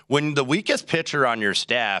 So when the weakest pitcher on your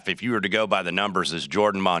staff, if you were to go by the numbers, is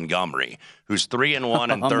Jordan Montgomery, who's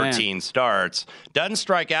 3-1 in 13 starts, doesn't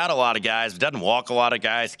strike out a lot of guys, doesn't walk a lot of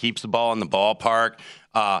guys, keeps the ball in the ballpark.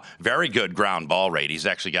 Very good ground ball rate. He's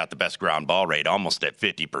actually got the best ground ball rate, almost at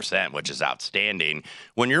 50%, which is outstanding.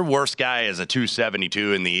 When your worst guy is a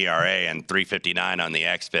 2.72 in the ERA and 3.59 on the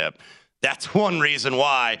xFIP, that's one reason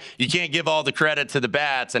why you can't give all the credit to the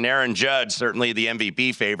bats. And Aaron Judge, certainly the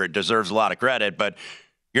MVP favorite, deserves a lot of credit, but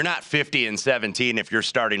you're not 50-17 if your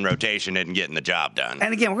starting rotation isn't getting the job done.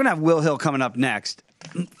 And again, we're going to have Will Hill coming up next.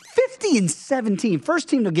 50-17, first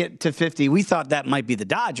team to get to 50. We thought that might be the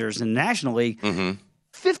Dodgers in the National League.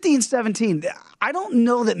 50-17. I don't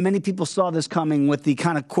know that many people saw this coming with the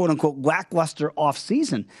kind of quote-unquote lackluster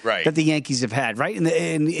offseason that the Yankees have had, right?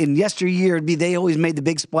 In yesteryear, they always made the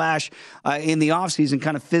big splash in the offseason,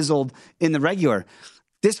 kind of fizzled in the regular.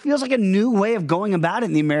 This feels like a new way of going about it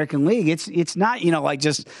in the American League. It's not, like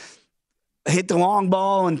just hit the long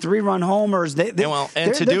ball and 3-run homers. They're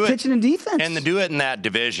pitching and defense. And to do it in that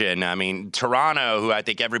division, I mean, Toronto, who I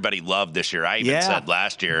think everybody loved this year, I even said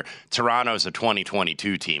last year, Toronto's a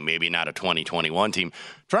 2022 team, maybe not a 2021 team.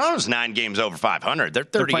 Toronto's 9 games over 500. They're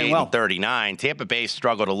 38-39. Tampa Bay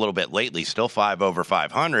struggled a little bit lately, still 5 over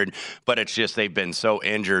 500, but it's just they've been so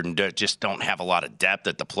injured and just don't have a lot of depth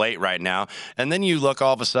at the plate right now. And then you look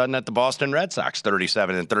all of a sudden at the Boston Red Sox,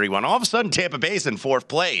 37-31. All of a sudden, Tampa Bay's in 4th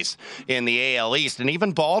place in the AL East, and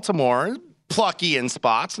even Baltimore, plucky in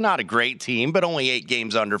spots, not a great team, but only 8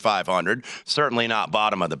 games under 500. Certainly not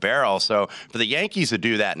bottom of the barrel. So for the Yankees to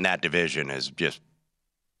do that in that division is just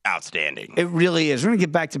outstanding. It really is. We're going to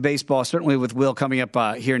get back to baseball, certainly with Will coming up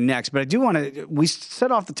here next. But I do want to, we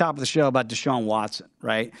said off the top of the show about Deshaun Watson,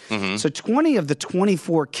 right? So 20 of the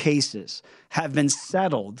 24 cases have been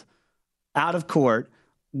settled out of court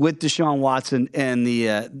with Deshaun Watson and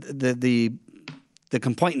the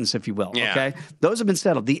complainants, if you will. Okay, those have been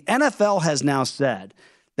settled. The NFL has now said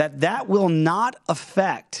that will not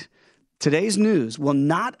affect, today's news will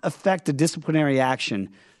not affect the disciplinary action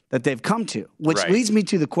that they've come to, which leads me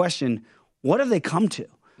to the question, what have they come to?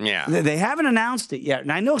 Yeah. They haven't announced it yet.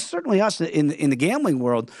 And I know certainly us in the gambling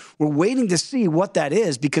world, we're waiting to see what that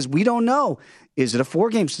is because we don't know. Is it a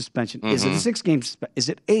 4-game suspension? Is it a 6-game suspension? Is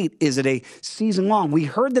it 8? Is it a season long? We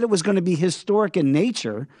heard that it was going to be historic in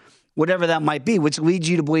nature, whatever that might be, which leads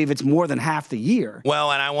you to believe it's more than half the year.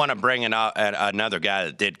 Well, and I want to bring in another guy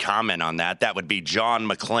that did comment on that. That would be John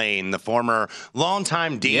McClain, the former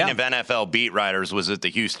longtime dean of NFL beat writers, was at the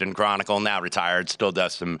Houston Chronicle, now retired, still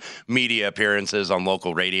does some media appearances on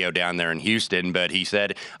local radio down there in Houston. But he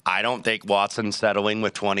said, I don't think Watson settling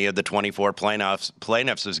with 20 of the 24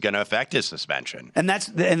 plaintiffs is going to affect his suspension. And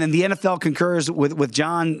then the NFL concurs with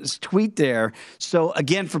John's tweet there. So,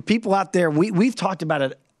 again, for people out there, we've talked about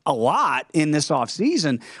it a lot in this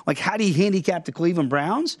offseason. Like, how do you handicap the Cleveland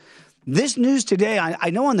Browns? This news today, I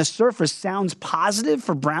know on the surface sounds positive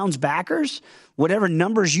for Browns backers. Whatever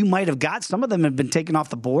numbers you might have got, some of them have been taken off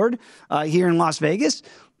the board here in Las Vegas.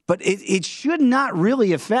 But it should not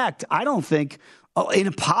really affect, I don't think, in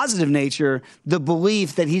a positive nature, the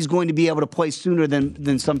belief that he's going to be able to play sooner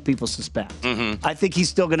than some people suspect. I think he's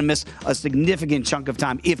still going to miss a significant chunk of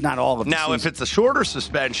time, if not all of the season. If it's a shorter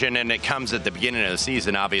suspension and it comes at the beginning of the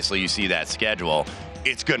season, obviously you see that schedule.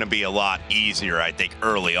 It's going to be a lot easier, I think,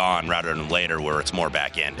 early on rather than later where it's more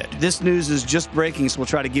back-ended. This news is just breaking, so we'll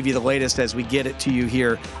try to give you the latest as we get it to you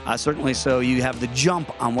here. Certainly so you have the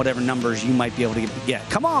jump on whatever numbers you might be able to get.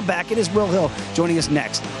 Come on back. It is Will Hill joining us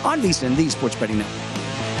next on VSiN, the Sports Betting Network.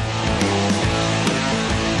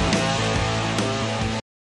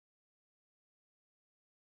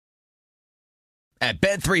 At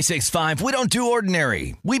Bet365, we don't do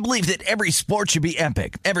ordinary. We believe that every sport should be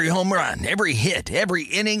epic. Every home run, every hit, every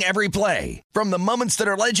inning, every play. From the moments that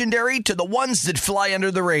are legendary to the ones that fly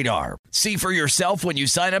under the radar. See for yourself when you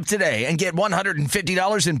sign up today and get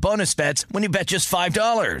 $150 in bonus bets when you bet just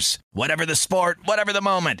 $5. Whatever the sport, whatever the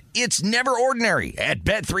moment, it's never ordinary at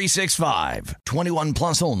Bet365. 21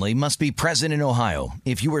 plus only. Must be present in Ohio.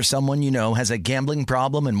 If you or someone you know has a gambling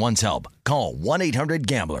problem and wants help, call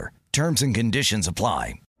 1-800-GAMBLER. Terms and conditions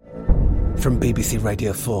apply. From BBC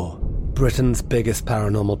Radio 4, Britain's biggest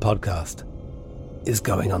paranormal podcast is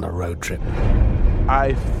going on a road trip.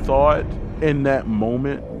 I thought in that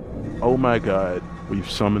moment, oh my God, we've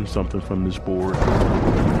summoned something from this board.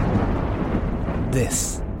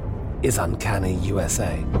 This is Uncanny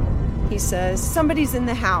USA. He says, somebody's in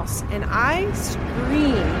the house, and I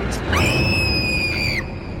screamed.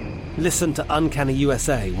 Listen to Uncanny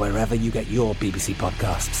USA wherever you get your BBC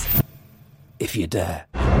podcasts, if you dare.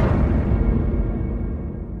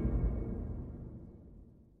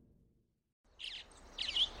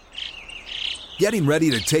 Getting ready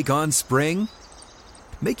to take on spring?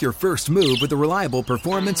 Make your first move with the reliable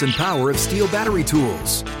performance and power of Steel battery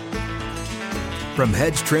tools. From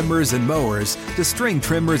hedge trimmers and mowers to string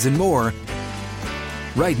trimmers and more,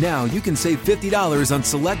 right now you can save $50 on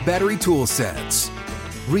select battery tool sets.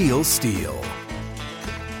 Real Steel.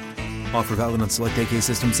 Offer valid on select AK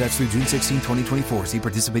system sets through June 16, 2024. See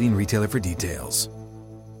participating retailer for details.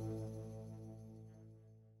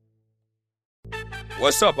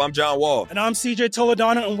 What's up? I'm John Wall. And I'm CJ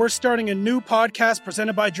Toledano, and we're starting a new podcast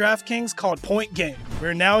presented by DraftKings called Point Game.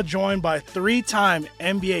 We're now joined by three-time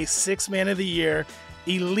NBA Sixth Man of the Year,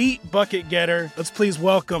 elite bucket getter. Let's please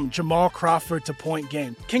welcome Jamal Crawford to Point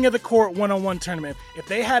Game. King of the Court one-on-one tournament. If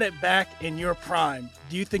they had it back in your prime,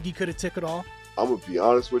 do you think you could have took it all? I'm going to be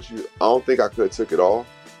honest with you. I don't think I could have took it all,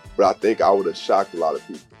 but I think I would have shocked a lot of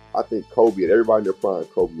people. I think Kobe and everybody in their prime,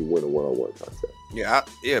 Kobe would win a one-on-one contest. Yeah,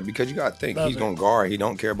 because you got to think, he's going to guard. He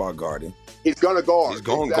don't care about guarding. He's going to guard. He's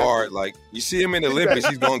going to guard. Like, you see him in the Olympics,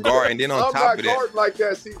 he's going to guard. And then on top of that. Like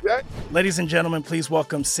that, see that? Ladies and gentlemen, please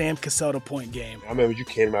welcome Sam Cassell to Point Game. I remember you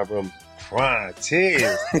came out from crying,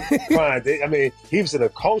 tears, crying. I mean, he was in a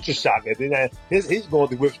culture shock. And then he's going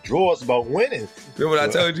through withdrawals about winning. Remember what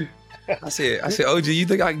I told you? I said, OG, you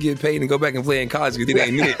think I can get paid and go back and play in college because it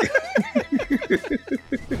ain't it?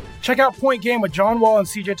 Check out Point Game with John Wall and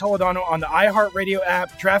CJ Toledano on the iHeartRadio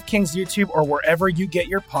app, DraftKings YouTube, or wherever you get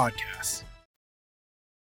your podcasts.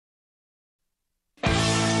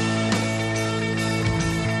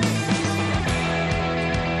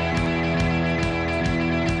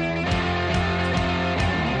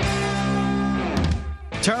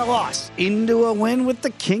 Turn a loss into a win with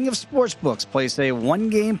the king of sportsbooks. Place a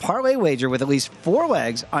one-game parlay wager with at least 4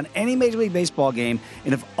 legs on any Major League Baseball game.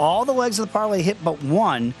 And if all the legs of the parlay hit but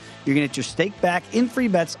one, you're going to get your stake back in free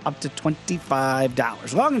bets up to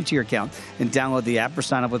 $25. Log into your account and download the app or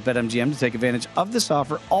sign up with BetMGM to take advantage of this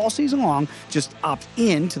offer all season long. Just opt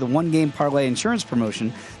in to the one-game parlay insurance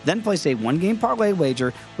promotion. Then place a one-game parlay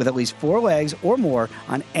wager with at least 4 legs or more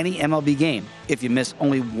on any MLB game. If you miss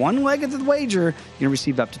only one leg of the wager, you're going to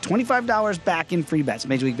receive up to $25 back in free bets.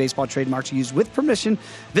 Major League Baseball trademarks are used with permission.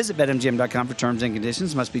 Visit BetMGM.com for terms and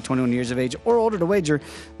conditions. Must be 21 years of age or older to wager.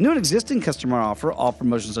 New and existing customer offer. All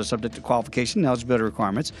promotions are subject to qualification and eligibility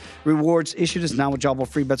requirements. Rewards issued as non-withdrawable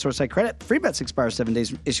free bets or site credit. Free bets expire 7 days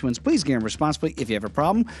from issuance. Please gamble responsibly. If you have a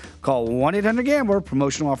problem, call 1-800-GAMBLER.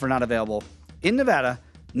 Promotional offer not available in Nevada,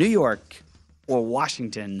 New York, or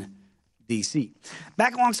Washington, D.C.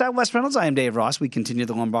 Back alongside Wes Reynolds, I am Dave Ross. We continue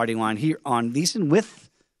the Lombardi line here on VSiN with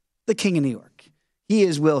the King of New York. He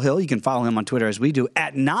is Will Hill. You can follow him on Twitter as we do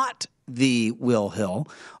at @NotTheWillHill.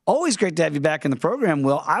 Always great to have you back in the program,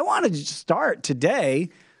 Will. I wanted to start today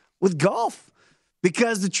with golf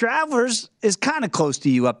because the Travelers is kind of close to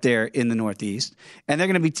you up there in the Northeast, and they're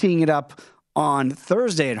going to be teeing it up on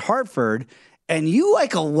Thursday at Hartford. And you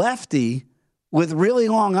like a lefty with really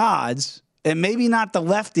long odds, and maybe not the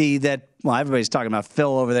lefty that, well, everybody's talking about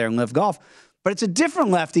Phil over there in Live Golf, but it's a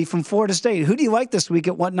different lefty from Florida State. Who do you like this week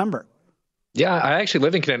at what number? Yeah, I actually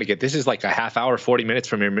live in Connecticut. This is like a half hour, 40 minutes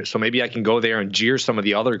from here. So maybe I can go there and jeer some of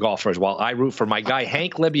the other golfers while I root for my guy,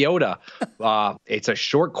 Hank Lebioda. It's a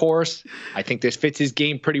short course. I think this fits his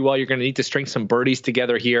game pretty well. You're going to need to string some birdies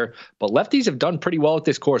together here. But lefties have done pretty well at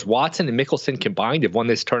this course. Watson and Mickelson combined have won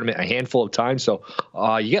this tournament a handful of times. So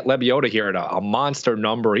you get Lebioda here at a monster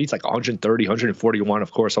number. He's like 130, 141,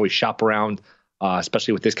 of course. Always shop around.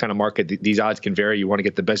 Especially with this kind of market, these odds can vary. You want to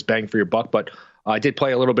get the best bang for your buck. But I did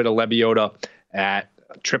play a little bit of Lebioda at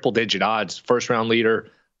triple-digit odds, first-round leader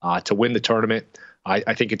to win the tournament.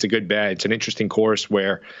 I think it's a good bet. It's an interesting course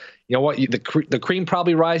where, you know what, the cream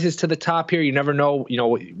probably rises to the top here. You never know,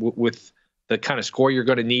 with the kind of score you're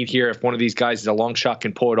going to need here if one of these guys is a long shot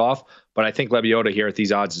can pull it off. But I think Lebioda here at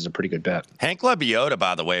these odds is a pretty good bet. Hank Lebioda,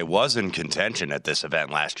 by the way, was in contention at this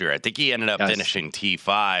event last year. I think he ended up finishing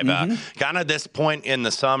T5. Kind of this point in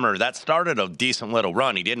the summer, that started a decent little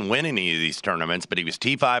run. He didn't win any of these tournaments, but he was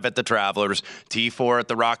T5 at the Travelers, T4 at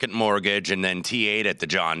the Rocket Mortgage, and then T8 at the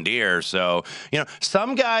John Deere. So,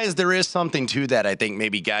 some guys, there is something to that. I think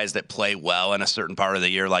maybe guys that play well in a certain part of the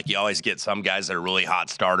year, like you always get some guys that are really hot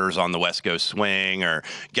starters on the West Coast swing, or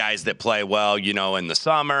guys that play well, in the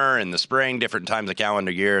summer and the spring, different times of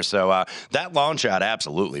calendar year. So that long shot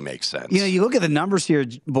absolutely makes sense. You look at the numbers here,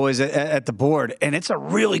 boys, at the board, and it's a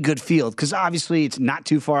really good field because obviously it's not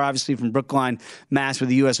too far, obviously, from Brookline, Mass, where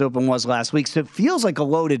the U.S. Open was last week. So it feels like a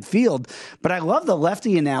loaded field. But I love the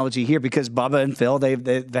lefty analogy here because Bubba and Phil,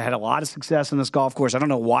 they've had a lot of success in this golf course. I don't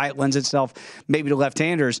know why it lends itself maybe to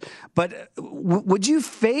left-handers. But would you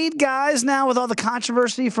fade guys now with all the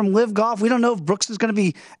controversy from Live Golf? We don't know if Brooks is going to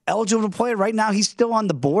be eligible to play. Right now, he's still on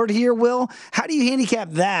the board here, Will. How do you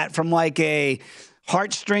handicap that from like a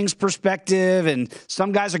heartstrings perspective? And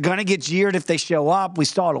some guys are going to get jeered if they show up. We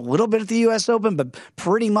saw it a little bit at the U.S. Open, but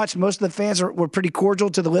pretty much most of the fans were pretty cordial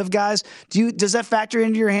to the Live guys. Does that factor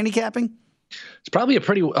into your handicapping? It's probably a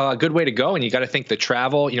pretty good way to go. And you got to think the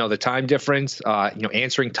travel, the time difference,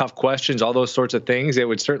 answering tough questions, all those sorts of things. It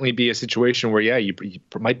would certainly be a situation where, you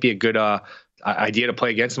might be a good idea to play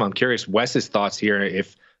against them. I'm curious Wes's thoughts here,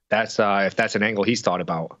 if that's an angle he's thought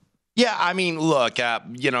about. Yeah, I mean, look,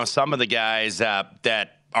 some of the guys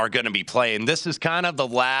that are going to be playing, this is kind of the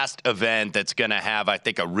last event that's going to have, I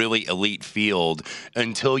think, a really elite field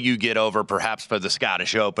until you get over perhaps for the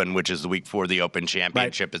Scottish Open, which is the week before the Open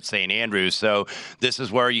Championship at St. Andrews. So this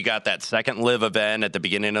is where you got that second Live event at the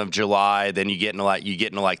beginning of July. Then you get into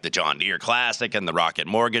like the John Deere Classic and the Rocket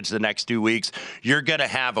Mortgage the next 2 weeks. You're going to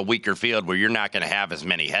have a weaker field where you're not going to have as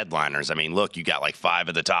many headliners. I mean, look, you got like 5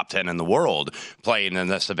 of the top 10 in the world playing in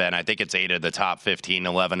this event. I think it's 8 of the top 15,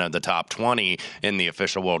 11 of the top 20 in the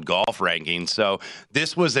official World Golf rankings. So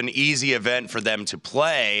this was an easy event for them to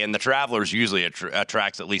play, and the Travelers usually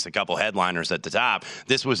attracts at least a couple headliners at the top.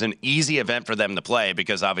 This was an easy event for them to play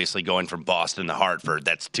because obviously going from Boston to Hartford,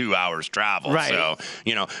 that's 2 hours travel. Right. So,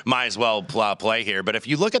 might as well play here. But if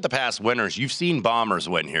you look at the past winners, you've seen bombers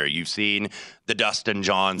win here. You've seen the Dustin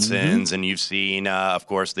Johnsons, and you've seen, of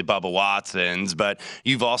course, the Bubba Watsons, but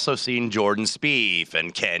you've also seen Jordan Spieth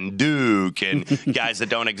and Ken Duke and guys that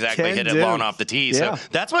don't exactly hit it long off the tee. Yeah. So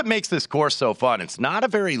that's what makes this course so fun. It's not a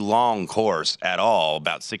very long course at all,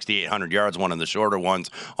 about 6,800 yards, one of the shorter ones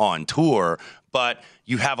on tour, but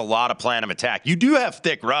you have a lot of plan of attack. You do have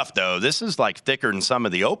thick rough, though. This is like thicker than some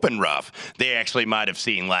of the open rough they actually might have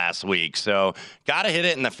seen last week. So got to hit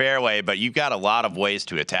it in the fairway, but you've got a lot of ways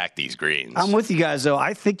to attack these greens. I'm with you guys, though.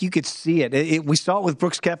 I think you could see it. We saw it with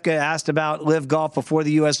Brooks Koepka asked about Live Golf before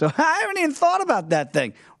the U.S. So I haven't even thought about that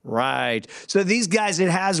thing. Right. So these guys, it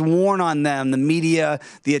has worn on them, the media,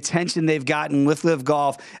 the attention they've gotten with Live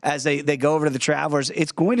Golf as they go over to the Travelers.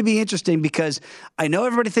 It's going to be interesting because I know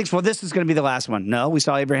everybody thinks, well, this is going to be the last one. No, we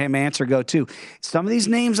saw Abraham Ancer go too. Some of these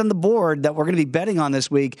names on the board that we're going to be betting on this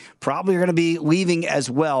week probably are going to be leaving as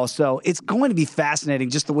well. So it's going to be fascinating,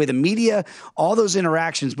 just the way the media, all those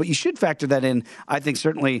interactions. But you should factor that in, I think,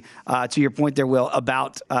 certainly to your point there, Will,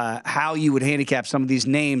 about how you would handicap some of these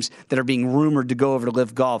names that are being rumored to go over to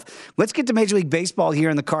Live Golf. Let's get to Major League Baseball here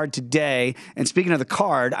in the card today. And speaking of the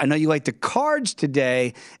card, I know you like the cards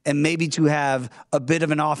today and maybe to have a bit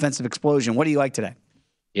of an offensive explosion. What do you like today?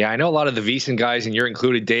 Yeah, I know a lot of the VSiN guys, and you're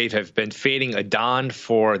included, Dave, have been fading Adon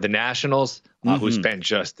for the Nationals, who's been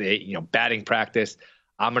just batting practice.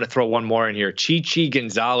 I'm going to throw one more in here. Chichi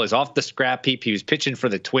Gonzalez off the scrap heap. He was pitching for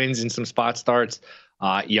the Twins in some spot starts.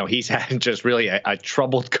 He's had just really a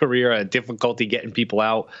troubled career, a difficulty getting people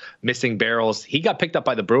out, missing barrels. He got picked up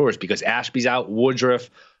by the Brewers because Ashby's out, Woodruff,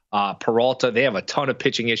 Peralta. They have a ton of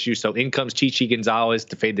pitching issues. So in comes Chichi Gonzalez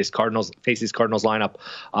to face this Cardinals lineup.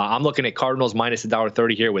 I'm looking at Cardinals minus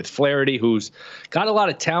 $1.30 here with Flaherty, who's got a lot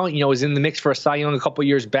of talent. Was in the mix for a Cy Young a couple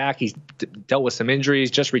years back. He's dealt with some injuries,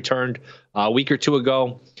 just returned a week or two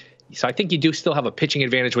ago. So I think you do still have a pitching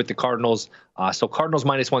advantage with the Cardinals. So Cardinals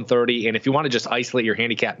minus 130. And if you want to just isolate your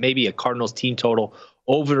handicap, maybe a Cardinals team total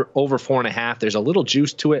over 4.5. There's a little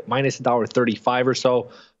juice to it, minus $1.35 or so.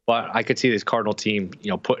 But I could see this Cardinal team,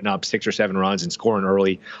 putting up 6 or 7 runs and scoring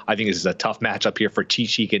early. I think this is a tough matchup here for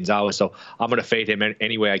Chichi Gonzalez. So I'm going to fade him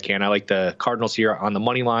any way I can. I like the Cardinals here on the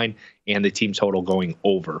money line and the team total going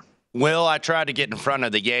over. Will, I tried to get in front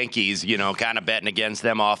of the Yankees, kind of betting against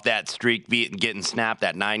them off that streak, getting snapped,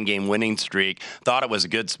 that 9-game winning streak. Thought it was a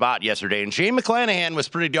good spot yesterday. And Shane McClanahan was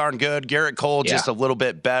pretty darn good. Garrett Cole just a little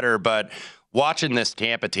bit better. But watching this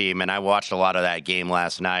Tampa team, and I watched a lot of that game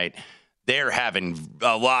last night, they're having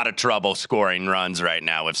a lot of trouble scoring runs right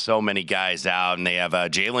now with so many guys out. And they have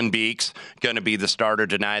Jalen Beeks going to be the starter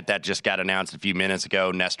tonight. That just got announced a few minutes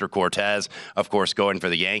ago. Nestor Cortez, of course, going for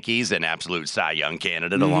the Yankees, an absolute Cy Young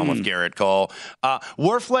candidate, along with Garrett Cole.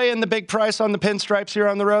 Worth laying the big price on the pinstripes here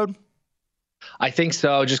on the road? I think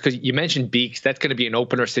so, just because you mentioned Beeks. That's going to be an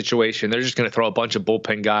opener situation. They're just going to throw a bunch of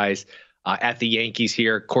bullpen guys. at the Yankees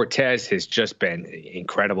here. Cortez has just been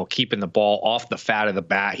incredible, keeping the ball off the fat of the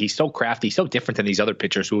bat. He's so crafty, so different than these other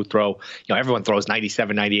pitchers who throw, everyone throws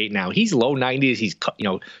 97, 98 now. He's low 90s. He's,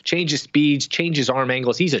 changes speeds, changes arm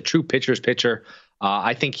angles. He's a true pitcher's pitcher.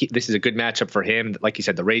 I think this is a good matchup for him. Like you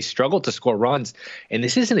said, the Rays struggled to score runs, and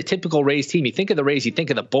this isn't a typical Rays team. You think of the Rays, you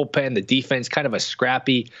think of the bullpen, the defense, kind of a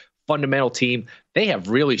scrappy, fundamental team. They have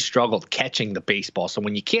really struggled catching the baseball. So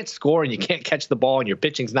when you can't score and you can't catch the ball and your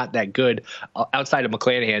pitching's not that good outside of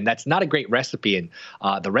McClanahan, that's not a great recipe. And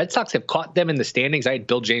the Red Sox have caught them in the standings. I had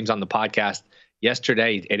Bill James on the podcast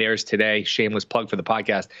yesterday. It airs today. Shameless plug for the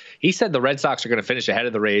podcast. He said the Red Sox are going to finish ahead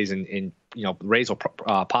of the Rays, and the Rays will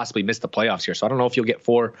possibly miss the playoffs here. So I don't know if you'll get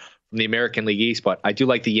 4 from the American League East, but I do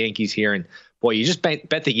like the Yankees here. And boy, you just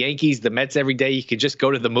bet the Yankees, the Mets every day. You could just go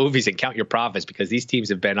to the movies and count your profits because these teams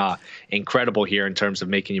have been incredible here in terms of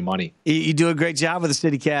making you money. You do a great job with the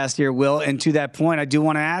CityCast here, Will. And to that point, I do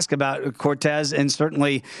want to ask about Cortez and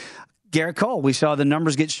certainly Garrett Cole. We saw the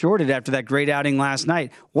numbers get shorted after that great outing last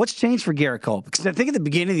night. What's changed for Garrett Cole? Because I think at the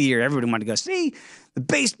beginning of the year, everybody wanted to go, see, the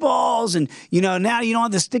baseballs and, now you don't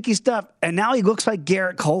have the sticky stuff. And now he looks like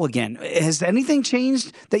Garrett Cole again. Has anything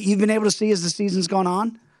changed that you've been able to see as the season's gone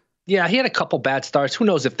on? Yeah, he had a couple bad starts. Who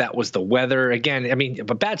knows if that was the weather? Again,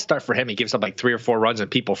 a bad start for him. He gives up like 3 or 4 runs and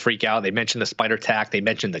people freak out. They mentioned the spider tack. They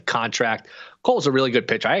mentioned the contract. Cole's a really good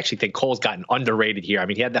pitcher. I actually think Cole's gotten underrated here.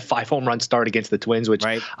 He had that 5 home run start against the Twins, which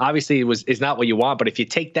obviously is not what you want. But if you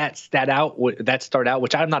take that start out,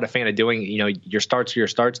 which I'm not a fan of doing, your starts are your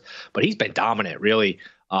starts. But he's been dominant, really,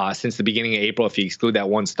 since the beginning of April. If you exclude that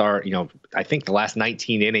one start, I think the last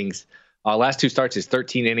 19 innings. Last 2 starts is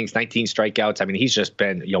 13 innings, 19 strikeouts. He's just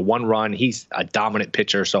been, 1 run. He's a dominant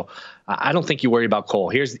pitcher. So I don't think you worry about Cole.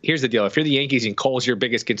 Here's the deal. If you're the Yankees and Cole's your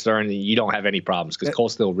biggest concern, you don't have any problems because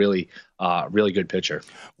Cole's still really good pitcher.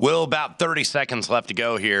 Will, about 30 seconds left to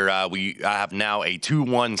go here. We have now a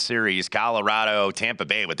 2-1 series. Colorado, Tampa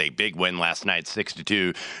Bay with a big win last night,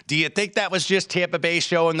 6-2. Do you think that was just Tampa Bay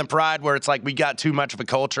showing the pride where it's like we got too much of a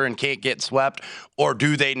culture and can't get swept? Or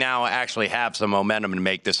do they now actually have some momentum to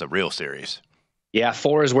make this a real series? Yeah,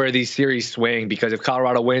 4 is where these series swing because if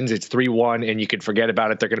Colorado wins, it's 3-1, and you can forget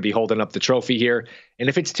about it. They're going to be holding up the trophy here. And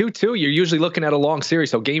if it's 2-2, you're usually looking at a long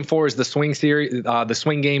series. So Game 4 is the swing series, the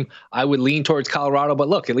swing game. I would lean towards Colorado, but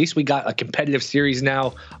look, at least we got a competitive series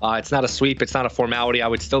now. It's not a sweep. It's not a formality. I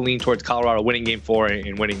would still lean towards Colorado winning Game 4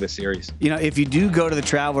 and winning the series. If you do go to the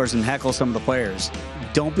Travelers and heckle some of the players,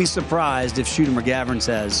 don't be surprised if Shooter McGavin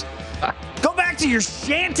says, go back to your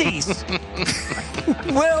shanties.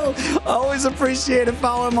 Will, always appreciate it.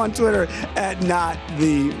 Follow him on Twitter at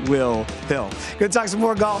 @NotTheWillHill. Going to talk some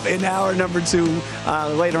more golf in hour number 2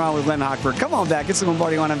 later on with Len Hochberg. Come on back. It's the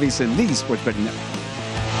Lombardi on VSiN, the Sports Betting Network.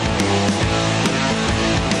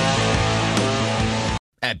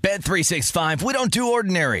 At Bet365, we don't do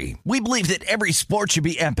ordinary. We believe that every sport should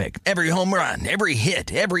be epic. Every home run, every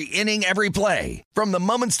hit, every inning, every play. From the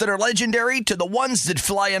moments that are legendary to the ones that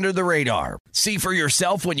fly under the radar. See for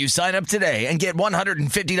yourself when you sign up today and get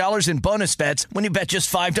 $150 in bonus bets when you bet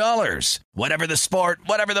just $5. Whatever the sport,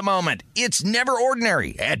 whatever the moment, it's never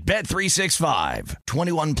ordinary at Bet365.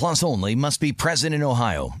 21 plus only. Must be present in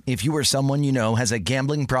Ohio. If you or someone you know has a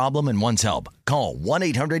gambling problem and wants help, call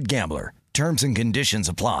 1-800-GAMBLER. Terms and conditions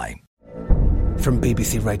apply. From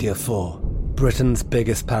BBC Radio 4, Britain's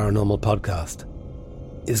biggest paranormal podcast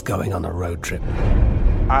is going on a road trip.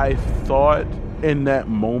 I thought in that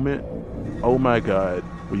moment, oh my God,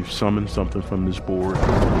 we've summoned something from this board.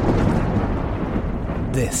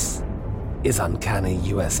 This is Uncanny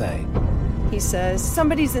USA. He says,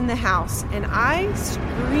 somebody's in the house, and I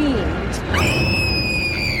screamed.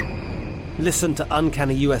 Listen to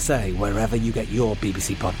Uncanny USA wherever you get your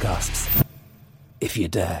BBC podcasts, if you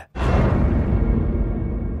dare.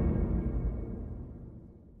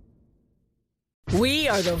 We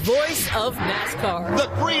are the voice of NASCAR. The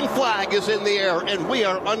green flag is in the air, and we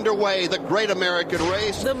are underway. The Great American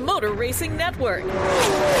Race. The Motor Racing Network.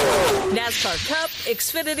 NASCAR Cup,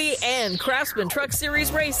 Xfinity, and Craftsman Truck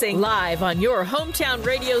Series Racing live on your hometown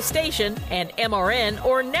radio station and MRN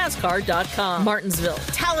or NASCAR.com. Martinsville,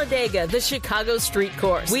 Talladega, the Chicago Street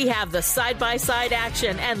Course. We have the side-by-side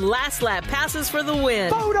action and last lap passes for the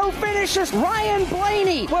win. Photo finishes. Ryan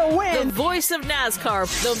Blaney will win. The voice of NASCAR,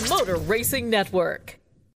 the Motor Racing Network.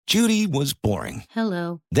 Judy was boring.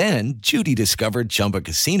 Hello. Then Judy discovered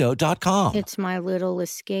ChumbaCasino.com. It's my little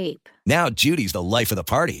escape. Now Judy's the life of the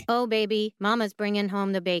party. Oh, baby, mama's bringing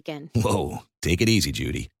home the bacon. Whoa, take it easy,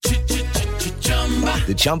 Judy.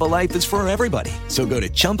 The Chumba life is for everybody. So go to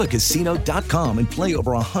ChumbaCasino.com and play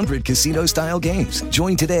over 100 casino-style games.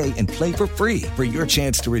 Join today and play for free for your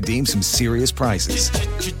chance to redeem some serious prizes.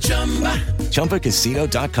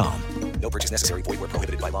 ChumbaCasino.com. No purchase necessary. Void where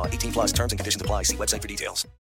prohibited by law. 18 plus terms and conditions apply. See website for details.